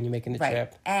 hours away and you're making the Right.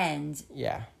 trip. And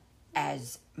Yeah.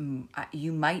 as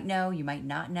you might know, you might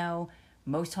not know,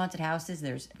 most haunted houses,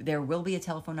 there will be a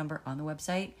telephone number on the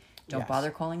website. Don't Yes.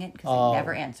 bother calling it because they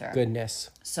never answer. Goodness.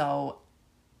 So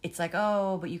it's like,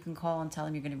 oh, but you can call and tell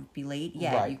them you're going to be late.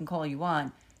 Yeah, Right. you can call all you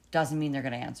want. Doesn't mean they're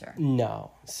going to answer.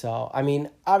 No. So, I mean,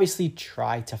 obviously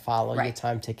try to follow your Right.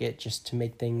 time ticket just to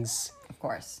make things, Of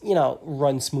course.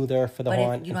 run smoother for the But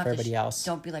haunt if you and don't for have to everybody else.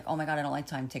 don't be like, oh my God, I don't like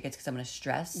time tickets because I'm going to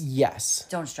stress. Yes.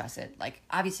 Don't stress it. Like,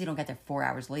 obviously, don't get there 4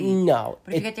 hours late. No.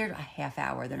 But if you get there a half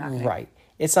hour, they're not going Right.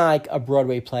 It's not like a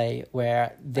Broadway play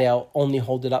where they'll only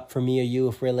hold it up for me or you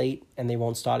if we're late and they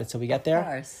won't start it till we get there. Of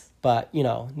course. But,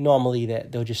 normally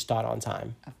they'll just start on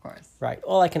time. Of course. Right.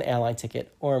 Or like an airline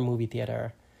ticket or a movie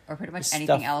theater. Or pretty much Stuff-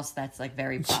 anything else that's like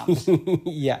very prompt.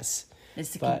 Yes.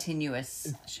 It's a But-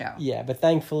 continuous show. Yeah, but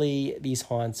thankfully these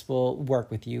haunts will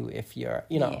work with you if you're,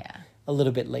 Yeah. a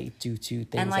little bit late due to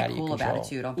things like, out of your cool control. about it,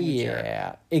 too. Don't be a jerk.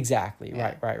 Yeah, exactly.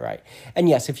 Yeah. Right. And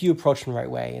yes, if you approach them the right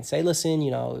way and say, listen,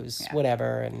 it was Yeah.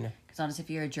 whatever, and Because honestly, if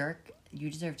you're a jerk, you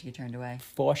deserve to get turned away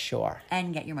for sure.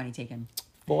 and get your money taken.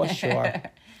 For sure.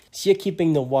 So you're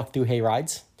keeping the walkthrough hay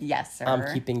rides. Yes, sir.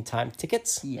 I'm keeping time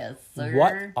tickets. Yes, sir.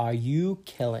 What are you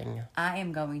killing? I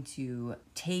am going to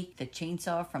take the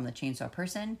chainsaw from the chainsaw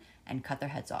person and cut their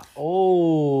heads off.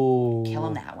 Oh. Kill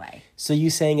them that way. So you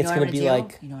saying You it's know what going to I'm be gonna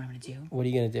like, do? You know what I'm going to do? what are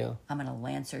you going to do? I'm going to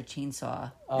Lancer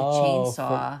chainsaw the Oh,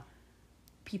 chainsaw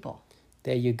people.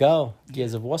 There you go.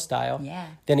 Gears of War style. Yeah.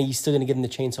 Then are you still going to give them the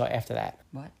chainsaw after that?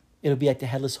 What? It'll be like the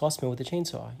Headless Horseman with the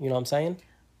chainsaw. You know what I'm saying?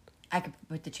 I could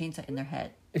put the chainsaw in their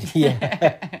head.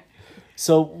 Yeah.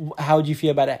 So how would you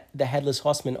feel about the Headless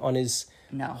Horseman on his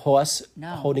No. horse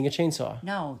No. holding a chainsaw?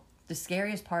 No, the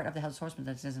scariest part of the Headless Horseman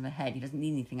is in the head. He doesn't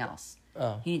need anything else.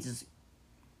 Oh. He needs his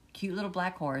cute little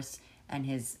black horse and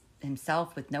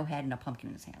himself with no head and a pumpkin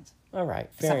in his hands. All right.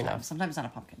 Fair Sometimes. enough. Sometimes it's not a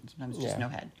pumpkin. Sometimes it's just Yeah. no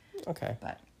head. Okay.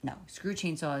 But no, screw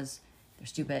chainsaws. They're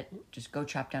stupid. Just go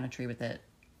chop down a tree with it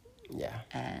Yeah.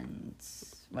 and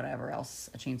whatever else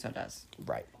a chainsaw does.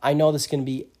 Right. I know this is going to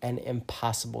be an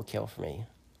impossible kill for me.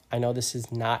 I know this is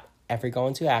not ever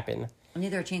going to happen. Well,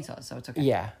 neither are chainsaws, so it's okay.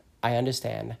 Yeah, I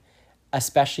understand.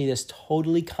 Especially this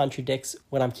totally contradicts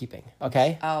what I'm keeping.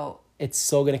 Okay? Oh, It's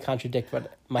so going to contradict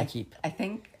what my keep. I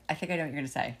think I know what you're gonna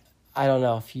say. I don't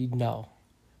know if you know.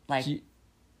 Like, Do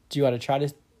you want to try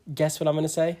to guess what I'm going to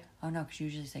say? oh no, because you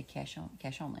usually say cash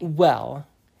only, Well,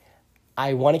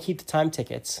 I want to keep the time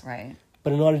tickets, right?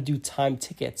 but in order to do time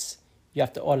tickets, you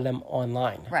have to order them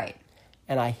online. Right.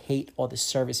 And I hate all the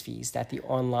service fees that the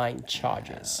online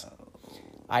charges.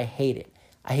 I hate it.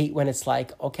 I hate when it's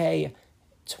like, okay,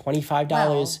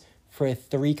 $25 for a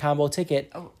 3 combo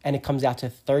ticket, and it comes out to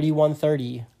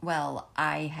 $31.30. Well,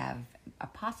 I have a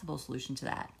possible solution to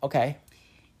that. Okay.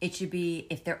 It should be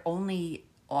if they're only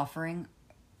offering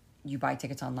you buy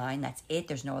tickets online, that's it.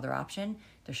 There's no other option.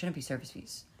 There shouldn't be service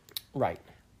fees. Right.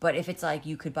 But if it's like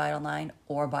you could buy it online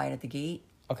or buy it at the gate,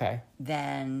 Okay.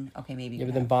 then okay, maybe Yeah, you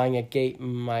but then have- buying at gate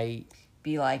might...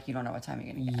 be like you don't know what time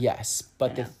you're gonna get. Yes,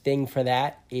 but I the know. thing for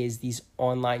that is these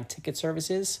online ticket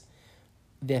services,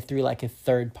 they're through like a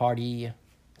third-party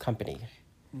company.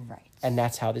 Right. And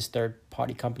that's how this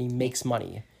third-party company makes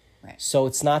money. Right. So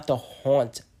it's not the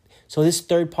haunt. So this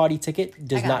third-party ticket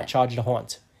does got not it. charge the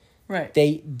haunt. Right.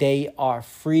 They are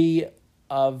free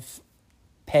of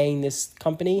paying this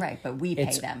company. Right, but we pay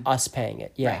It's them. us paying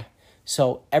it. Yeah. Right.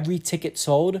 So every ticket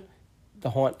sold, the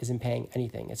haunt isn't paying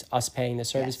anything. It's us paying the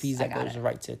service Yes, fees I that got goes it.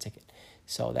 right to the ticket.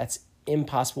 So that's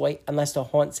impossible unless the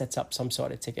haunt sets up some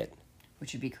sort of ticket.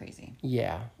 Which would be crazy.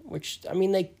 Yeah, which I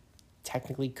mean they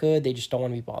technically could. They just don't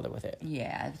want to be bothered with it.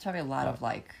 Yeah, there's probably a lot of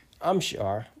like I'm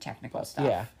sure. technical stuff.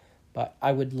 Yeah, but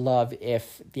I would love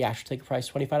if the actual ticket price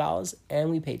 $25 and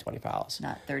we paid $25.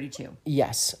 Not 32.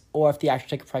 Yes, or if the actual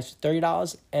ticket price was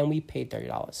 $30 and we paid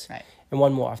 $30. Right. And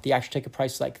one more, if the actual ticket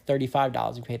price was like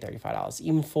 $35, we paid $35.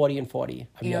 Even 40 and 40,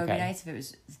 I'd You be know, okay. it'd be nice if it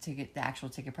was the actual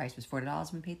ticket price was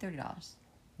 $40 and we paid $30.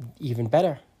 Even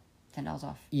better. $10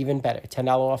 off. Even better. $10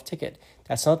 off ticket.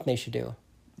 That's something they should do.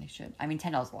 They should. I mean,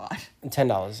 $10 is a lot. And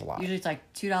 $10 is a lot. Usually it's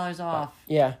like $2 off.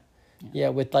 Yeah. Yeah,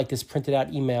 with like this printed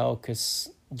out email, because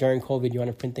during COVID, you want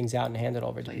to print things out and hand it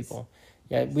over to Please. people.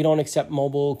 Yeah, we don't accept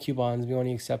mobile coupons. We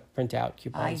only accept printout I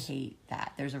coupons. hate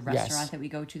that. There's a restaurant that we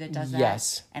go to that does that.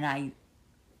 Yes. And I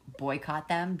boycott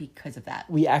them because of that.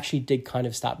 We actually did kind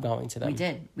of stop going to them. We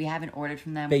did. We haven't ordered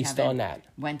from them. Based we on haven't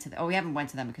that. we haven't went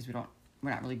to them because we're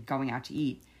not really going out to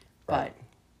eat. But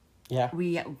Yeah.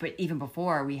 but even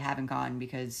before we haven't gone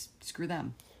because screw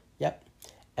them. Yep.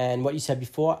 And what you said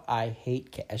before, I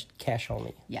hate cash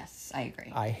only. Yes, I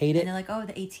agree. I hate it. And they're like, oh,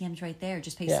 the ATM's right there.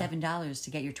 Just pay Yeah. $7 to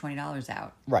get your $20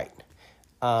 out. Right.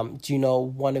 Do you know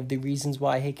one of the reasons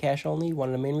why I hate cash only? One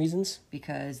of the main reasons?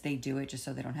 Because they do it just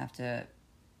so they don't have to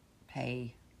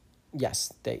pay.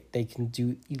 Yes, they can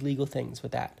do illegal things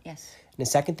with that. Yes. And the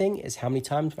second thing is how many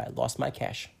times have I lost my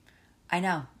cash? I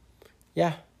know.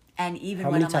 Yeah. And even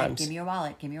How when many I'm like, times? give me your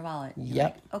wallet, give me your wallet. You're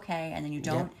Yep. like, okay. And then you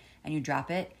don't, Yep. and you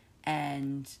drop it,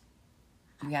 and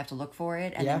you have to look for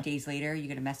it. And Yeah. then days later, you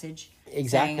get a message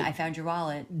Exactly. saying, I found your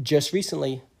wallet. Just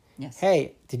recently, Yes.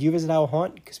 hey, did you visit our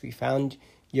haunt? Because we found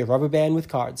your rubber band with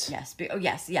cards. Yes. Oh,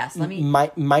 yes. Yes. Let me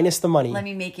Minus the money. let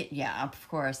me make it. Yeah, of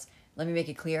course. Let me make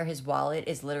it clear. His wallet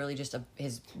is literally just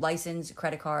his license,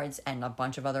 credit cards, and a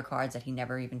bunch of other cards that he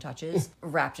never even touches,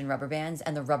 wrapped in rubber bands.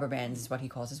 And the rubber bands is what he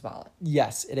calls his wallet.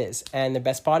 Yes, it is. And the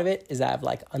best part of it is I have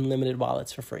like unlimited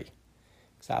wallets for free.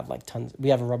 Because I have like tons. We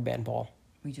have a rubber band ball.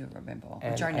 We do a rubber band ball,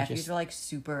 And which our I nephews just- were like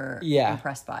super Yeah.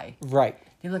 impressed by. Right.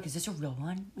 They were like, "Is this a real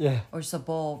one? Yeah. Or just a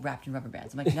bowl wrapped in rubber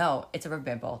bands?" I'm like, "No, it's a rubber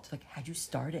band ball." It's like, "How'd you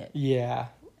start it?" Yeah.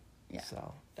 Yeah.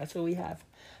 So that's what we have.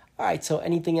 All right. So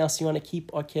anything else you want to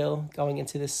keep or kill going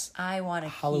into this I want to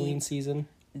Halloween keep season?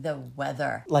 the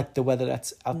weather. Like the weather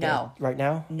that's out No. there right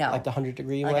now? No. Like the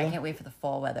 100-degree Like, weather? I can't wait for the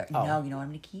fall weather. Oh. No, you know what I'm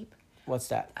going to keep? What's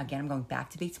that? Again, I'm going back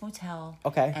to Bates Motel.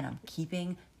 Okay. And I'm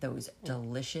keeping those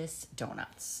delicious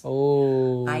donuts.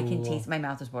 Oh. I can taste. My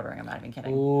mouth is watering. I'm not even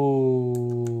kidding.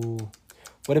 Ooh.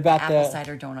 What about Apple the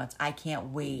cider donuts. I can't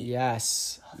wait.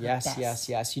 Yes. Yes, best. yes,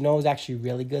 yes. You know it was actually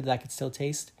really good that I could still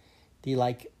taste? The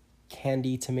like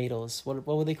candy tomatoes. What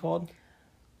were they called?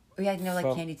 Yeah, you know, like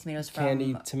From- candied tomatoes from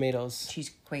Candied tomatoes.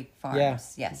 Cheesequake Farms. Yeah.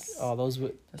 Yes. Oh, those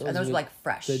were And those were like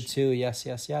fresh. Good too. Yes,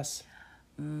 yes, yes.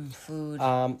 Food.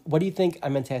 What do you think? I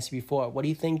meant to ask you before. What do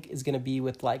you think is going to be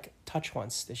with like touch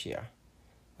ones this year,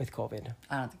 with COVID?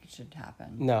 I don't think it should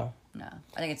happen. No. No.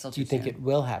 I think it's still Do too you think soon. it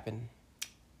will happen?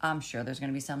 I'm sure there's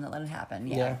going to be some that let it happen.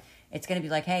 Yeah. Yeah. It's going to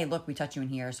be like, hey, look, we touch you in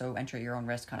here, so enter at your own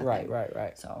risk kind of Right, thing. right,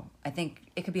 right. So I think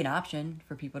it could be an option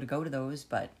for people to go to those,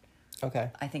 but Okay.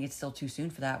 I think it's still too soon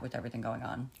for that with everything going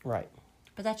on. Right.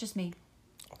 But that's just me.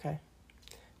 Okay.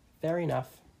 Fair enough.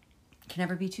 Can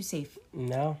never be too safe.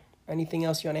 No. Anything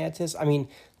else you want to add to this? I mean,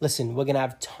 listen, we're going to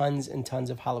have tons and tons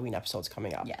of Halloween episodes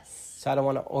coming up. Yes. So I don't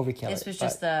want to overkill This it. was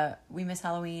but- just we miss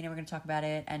Halloween and we're going to talk about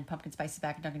it, and pumpkin spice is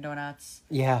back in Dunkin' Donuts,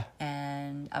 Yeah.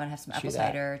 and I'm going to have some apple True that.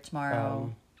 cider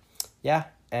tomorrow. Yeah.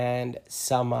 And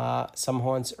some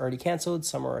haunts already canceled.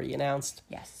 Some are already announced.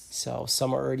 Yes. So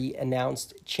some are already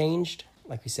announced, changed.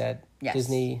 Like we said, Yes.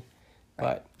 Disney.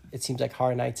 But it seems like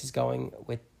Horror Nights is going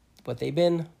with what they've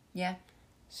been. Yeah.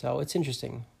 So it's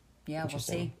interesting. Yeah, we'll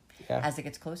Interesting. see. Yeah. As it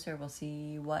gets closer, we'll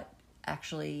see what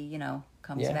actually,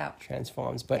 comes Yeah, about.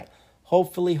 transforms. But Yeah.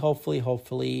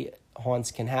 hopefully,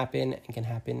 haunts can happen and can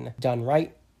happen done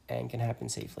right and can happen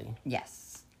safely.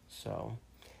 Yes. So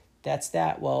that's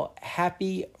that. Well,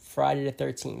 happy Friday the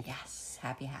 13th. Yes.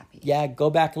 Happy. Yeah,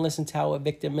 go back and listen to our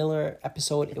Victor Miller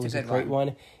episode. It a was a good great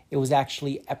one. It was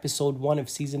actually episode 1 of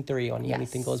season 3 on the Yes,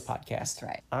 Anything Goes podcast. that's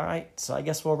right. All right, so I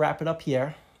guess we'll wrap it up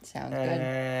here. Sounds good.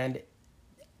 And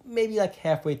maybe like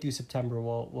halfway through September,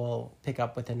 we'll pick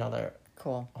up with another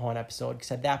Cool. haunt episode,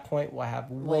 because at that point we'll have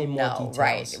way more details.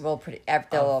 Right.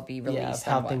 They'll all be released. Yeah, of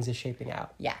how on what? things are shaping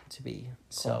out. Yeah. To be.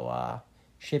 So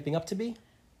shaping up to be?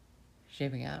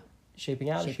 Shaping out. Shaping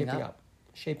out or Shaping shaping up. up?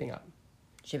 Shaping up.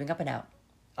 Shaping up and out.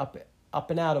 Up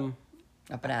and at 'em.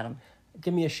 Up and at 'em.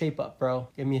 Give me a shape up, bro.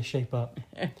 Give me a shape up.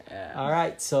 All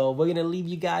right, so we're going to leave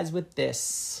you guys with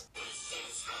this.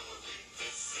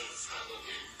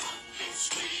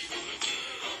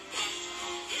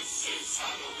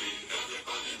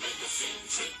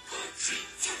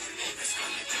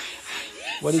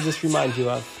 What does this remind you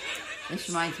of? This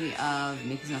reminds me of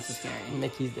Mickey's Not So Scary.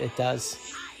 Mickey, it does.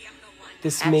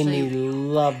 This made me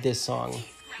love this song.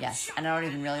 Yes, and I don't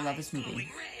even really love this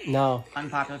movie. No.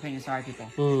 Unpopular opinion, sorry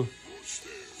people.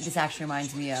 This actually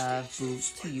reminds me of Boo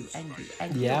to You and You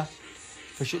and You. Yeah,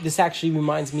 for sure. This actually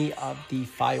reminds me of the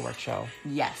fireworks show.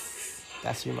 Yes.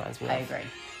 That's what reminds me of. I agree.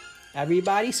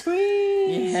 Everybody scream!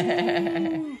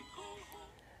 Yeah.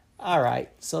 All right,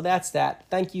 so that's that.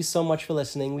 Thank you so much for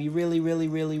listening. We really, really,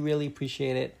 really, really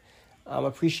appreciate it.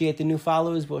 Appreciate the new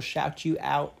followers. We'll shout you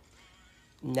out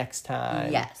next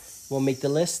time. Yes. We'll make the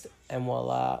list and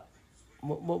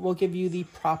we'll give you the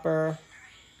proper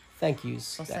thank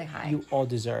yous We'll that say hi. you all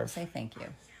deserve. Say thank you.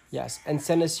 Yes, and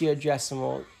send us your address and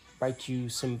we'll write you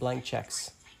some blank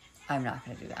checks. I'm not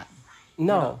going to do that.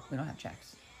 No, We don't have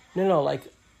checks. no, like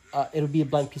it'll be a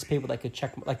blank piece of paper, like a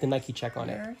check, like the Nike check on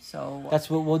it. Here, so That's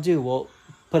what we'll do. We'll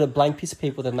put a blank piece of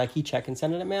paper with a Nike check and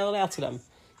send it, mail it out to them.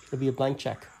 It'll be a blank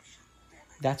check.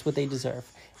 That's what they deserve.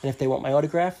 And if they want my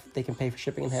autograph, they can pay for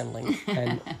shipping and handling,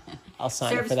 and I'll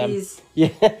sign it for them. fees.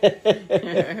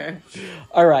 Yeah.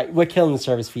 All right, we're killing the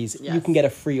service fees. Yes. You can get a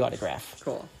free autograph.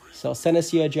 Cool. So send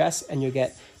us your address, and you'll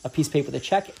get a piece of paper with a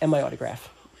check and my autograph.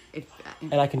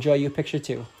 And I can draw you a picture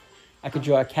too. I could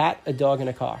draw a cat, a dog, and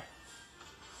a car.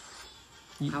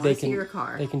 I want to see your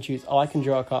car. They can choose. Oh, I can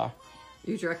draw a car.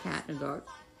 You draw a cat and a dog.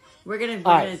 We're gonna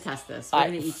right. test this. We're All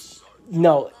gonna right. each.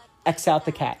 No, X out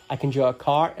the cat. I can draw a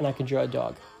car and I can draw a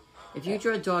dog. If you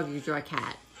draw a dog, you draw a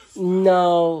cat.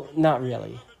 No, not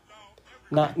really.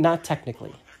 Not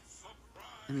technically.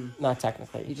 I mean, Not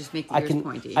technically. you just make the ears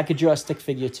pointy. I could draw a stick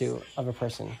figure too of a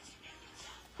person.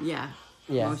 Yeah.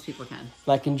 Yeah. Most people can.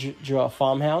 I can draw a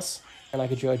farmhouse and I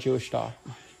could draw a Jewish star.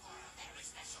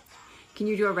 Can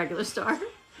you draw a regular star?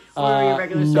 Or are your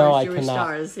regular stars No, I Jewish cannot.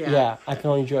 stars? Yeah. I can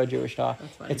only draw a Jewish star.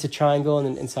 That's funny. It's a triangle and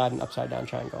then inside an upside down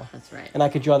triangle. That's right. And I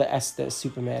could draw the S, the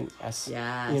Superman S.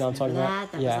 Yeah. You know what I'm talking that?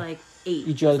 about? That yeah. was like 8.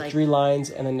 You draw It was the like, 3 lines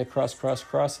and then the cross,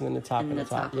 and then the top And and the the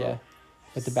top. top. Yeah.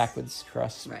 With the backwards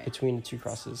cross Right. between the 2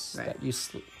 crosses. Right. That the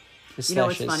You know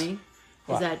what's slashes. funny?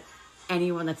 What? Is that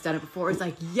anyone that's done it before is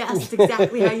like, yes, that's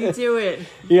exactly how you do it.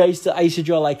 Yeah, I used to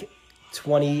draw like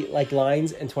 20 like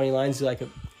lines and 20 lines to like a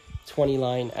 20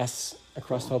 line S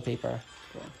across the whole paper.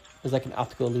 Cool. It was like an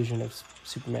optical illusion of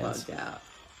Superman's. Bugged out.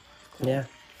 Yeah.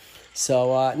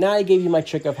 So now I gave you my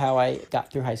trick of how I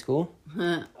got through high school.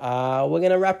 We're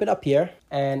going to wrap it up here.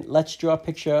 And let's draw a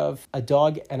picture of a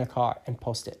dog and a car and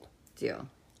post it. Deal.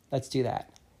 Let's do that.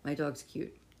 My dog's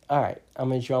cute. All right. I'm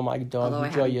going to draw my dog. Although You I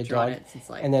draw haven't your drawn dog. it since,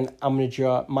 like- And then I'm going to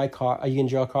draw my car. Are you going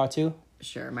to draw a car too?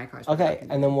 Sure, my car's Okay.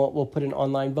 And then we'll put an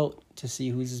online vote to see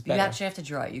who's You better. actually have to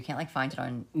draw it. You can't like find it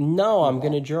on. No, I'm Google.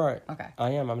 going to draw it. Okay.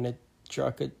 I am. I'm going to draw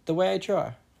it the way I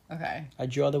draw. Okay. I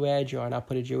draw the way I draw, and I'll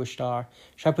put a Jewish star.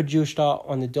 Should I put a Jewish star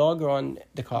on the dog or on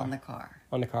the car? On the car.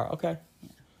 On the car. Okay. Yeah.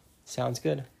 Sounds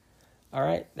good. All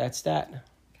right. That's that.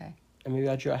 Okay. And maybe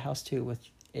I'll draw a house too with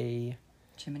a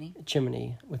Chimney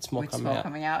with smoke, with coming, smoke out.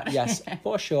 coming out. Yes,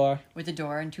 for sure. With a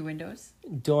door and 2 windows.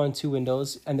 Door and 2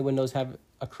 windows, and the windows have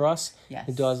a cross. Yes.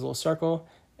 The door has a little circle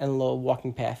and a little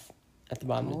walking path at the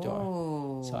bottom of the door.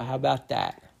 Oh. So how about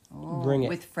that? Bring it.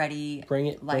 With Freddy Bring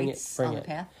it, bring it, lights bring on it. the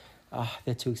path.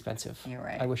 They're too expensive. You're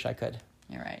right. I wish I could,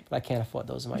 You're right. but I can't afford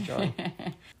those in my drawing.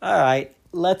 All right,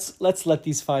 let's let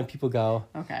these fine people go.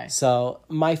 Okay. So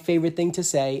my favorite thing to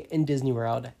say in Disney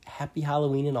World: Happy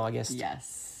Halloween in August.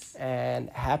 Yes. And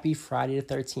Happy Friday the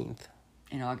 13th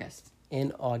In August.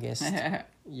 in August.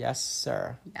 Yes,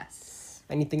 sir. Yes.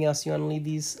 Anything else you want to leave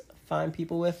these fine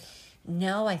people with?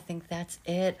 No, I think that's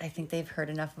it. I think they've heard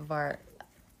enough of our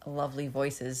lovely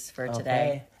voices for Okay.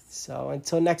 today. So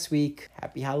until next week,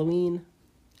 happy Halloween,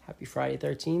 happy Friday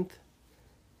 13th,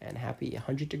 and happy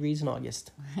 100 degrees in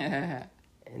August.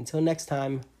 Until next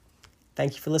time,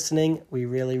 thank you for listening. We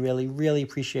really, really, really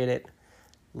appreciate it.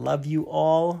 Love you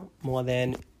all more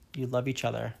than you love each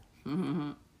other.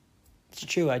 It's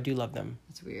true, I do love them.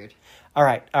 That's weird. All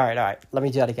right. Let me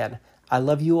do that again. I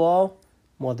love you all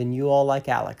more than you all like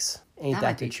Alex. Ain't That that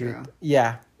might the be truth? true.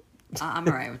 Yeah. I'm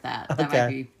all right with that. That Okay. might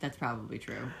be. That's probably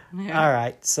true. All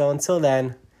right. So until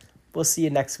then, we'll see you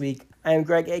next week. I am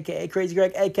Greg, a.k.a. Crazy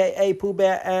Greg, a.k.a. Pooh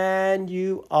Bear, and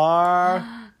you are...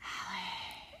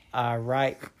 All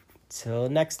right. Till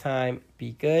next time,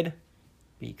 be good,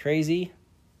 be crazy,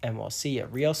 and we'll see you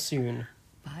real soon.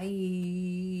 Bye.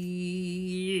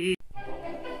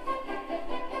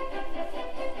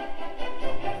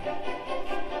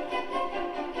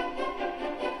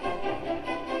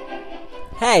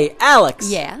 Hey, Alex.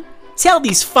 Yeah? Tell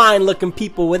these fine-looking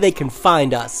people where they can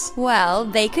find us. Well,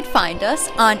 they could find us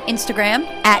on Instagram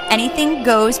at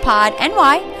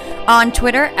anythinggoespodny, on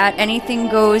Twitter at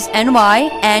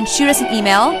anythinggoesny, and shoot us an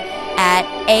email at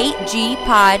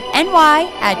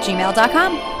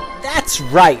agpodny@gmail.com. That's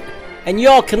right. And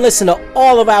y'all can listen to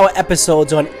all of our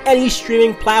episodes on any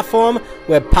streaming platform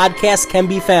where podcasts can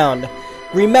be found.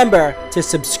 Remember to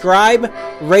subscribe,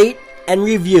 rate, and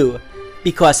review,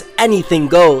 because anything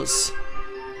goes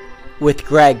with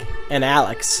Greg and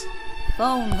Alex.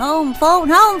 Phone home, phone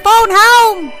home, phone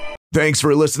home! Thanks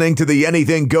for listening to the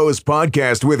Anything Goes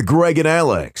podcast with Greg and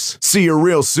Alex. See you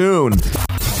real soon,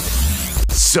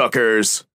 suckers.